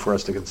really good for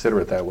us to consider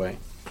it that way.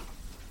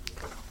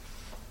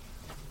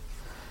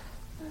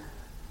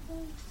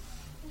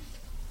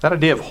 That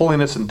idea of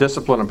holiness and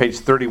discipline on page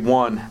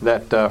 31,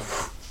 that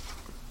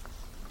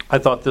I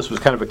thought this was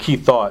kind of a key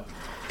thought.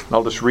 And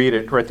I'll just read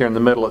it right there in the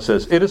middle. It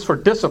says, "It is for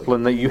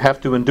discipline that you have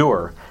to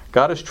endure.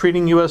 God is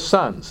treating you as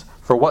sons.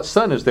 For what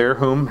son is there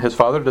whom his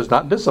father does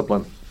not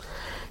discipline?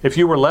 If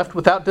you were left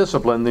without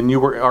discipline, then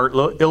you are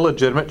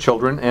illegitimate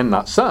children and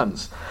not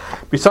sons.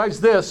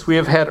 Besides this, we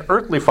have had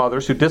earthly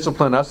fathers who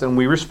disciplined us, and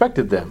we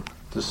respected them."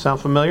 Does this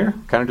sound familiar?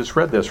 Kind of just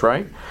read this,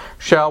 right?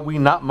 "Shall we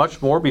not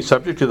much more be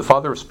subject to the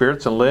Father of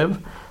spirits and live?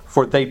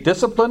 For they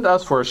disciplined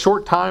us for a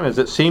short time as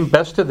it seemed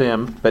best to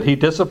them, but he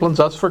disciplines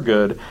us for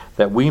good,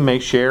 that we may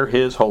share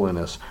his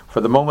holiness.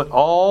 For the moment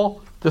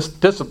all this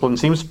discipline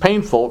seems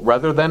painful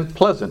rather than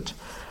pleasant,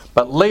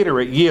 but later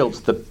it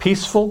yields the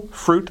peaceful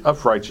fruit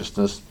of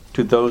righteousness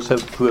to those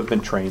who have been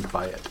trained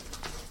by it."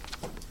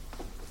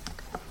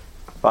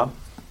 Bob?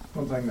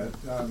 One thing that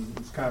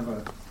is kind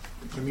of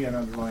to me, an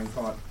underlying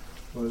thought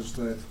was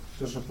that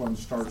discipline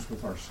starts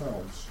with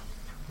ourselves.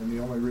 And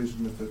the only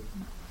reason that the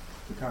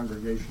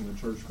congregation, the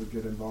church, would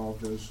get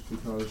involved is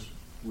because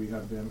we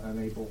have been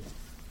unable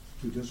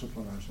to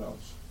discipline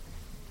ourselves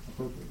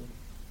appropriately.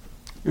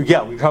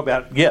 Yeah, we talk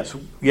about, yes,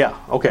 yeah,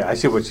 okay, I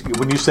see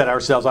when you said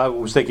ourselves, I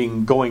was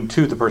thinking going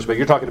to the person, but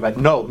you're talking about,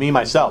 no, me,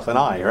 myself, and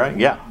I, right?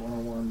 Yeah.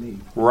 One-on-one me.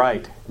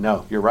 Right.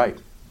 No, you're right.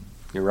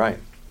 You're right.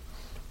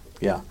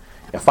 Yeah.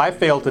 If I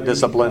fail to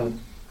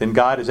discipline, then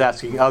God is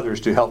asking others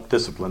to help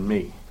discipline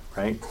me,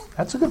 right?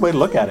 That's a good way to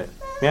look at it.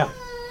 Yeah,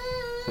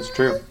 that's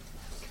true.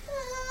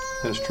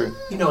 That is true.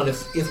 And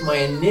if my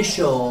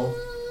initial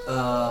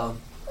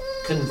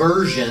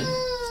conversion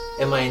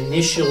and my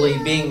initially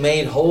being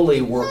made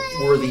holy were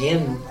the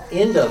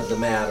end of the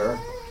matter,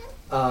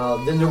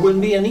 then there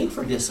wouldn't be a need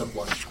for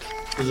discipline,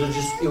 because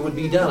it would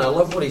be done. I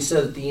love what he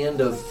said at the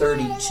end of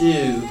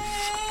 32.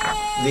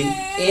 The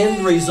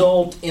end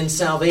result in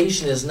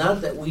salvation is not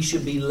that we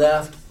should be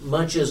left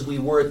much as we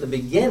were at the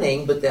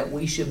beginning, but that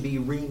we should be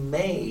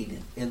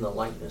remade in the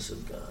likeness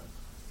of God.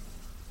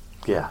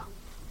 Yeah.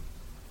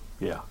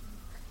 Yeah.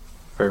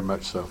 Very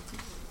much so.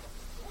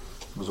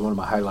 It was one of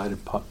my highlighted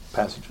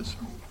passages.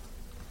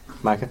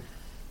 Micah?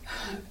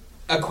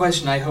 A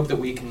question I hope that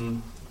we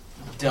can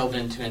delve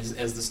into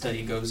as the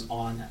study goes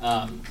on.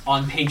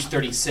 On page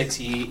 36,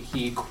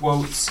 he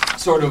quotes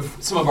sort of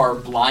some of our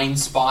blind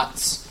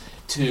spots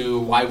to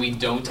why we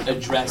don't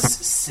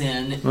address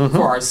sin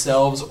for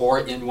ourselves or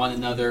in one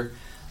another.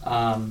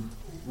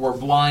 We're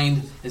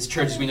blind as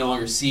churches. We no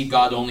longer see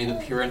God. Only the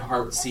pure in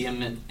heart see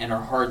Him, and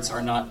our hearts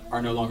are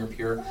no longer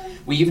pure.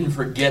 We even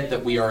forget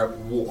that we are at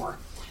war.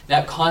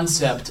 That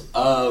concept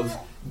of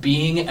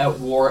being at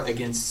war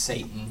against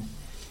Satan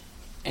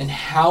and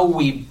how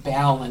we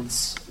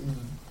balance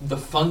the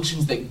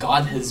functions that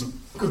God has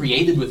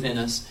created within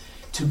us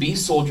to be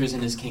soldiers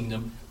in His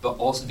kingdom, but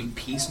also to be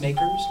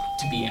peacemakers,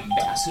 to be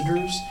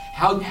ambassadors.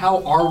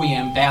 How are we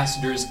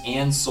ambassadors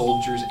and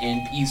soldiers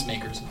and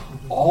peacemakers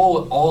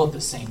all at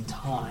the same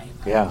time?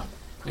 Yeah.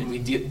 When we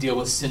deal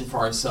with sin for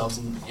ourselves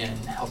and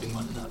helping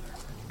one another.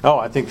 Oh,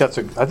 I think that's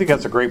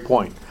a great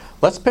point.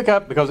 Let's pick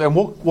up and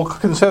we'll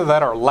consider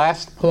that our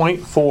last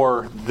point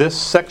for this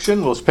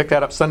section. Let's pick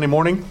that up Sunday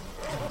morning.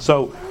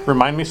 So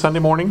remind me Sunday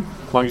morning,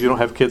 as long as you don't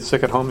have kids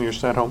sick at home and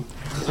you're at home.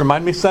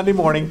 Remind me Sunday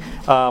morning.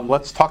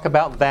 Let's talk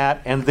about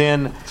that, and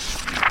then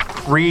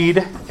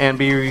read and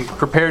be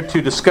prepared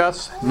to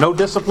discuss No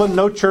Discipline,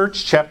 No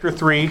Church, chapter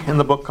 3 in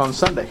the book on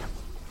Sunday.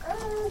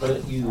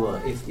 But you,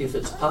 if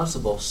it's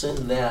possible,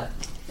 send that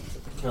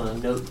kind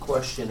of note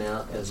question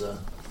out as a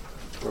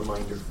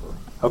reminder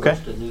for Okay.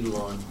 us to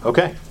noodle on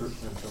Okay.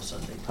 until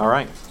Sunday. All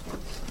right.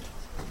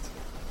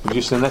 Would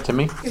you send that to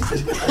me?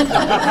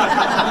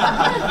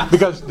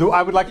 Because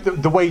I would like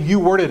the way you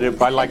worded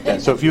it, I like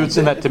that. So if you would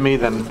send that to me,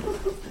 then,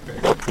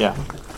 yeah.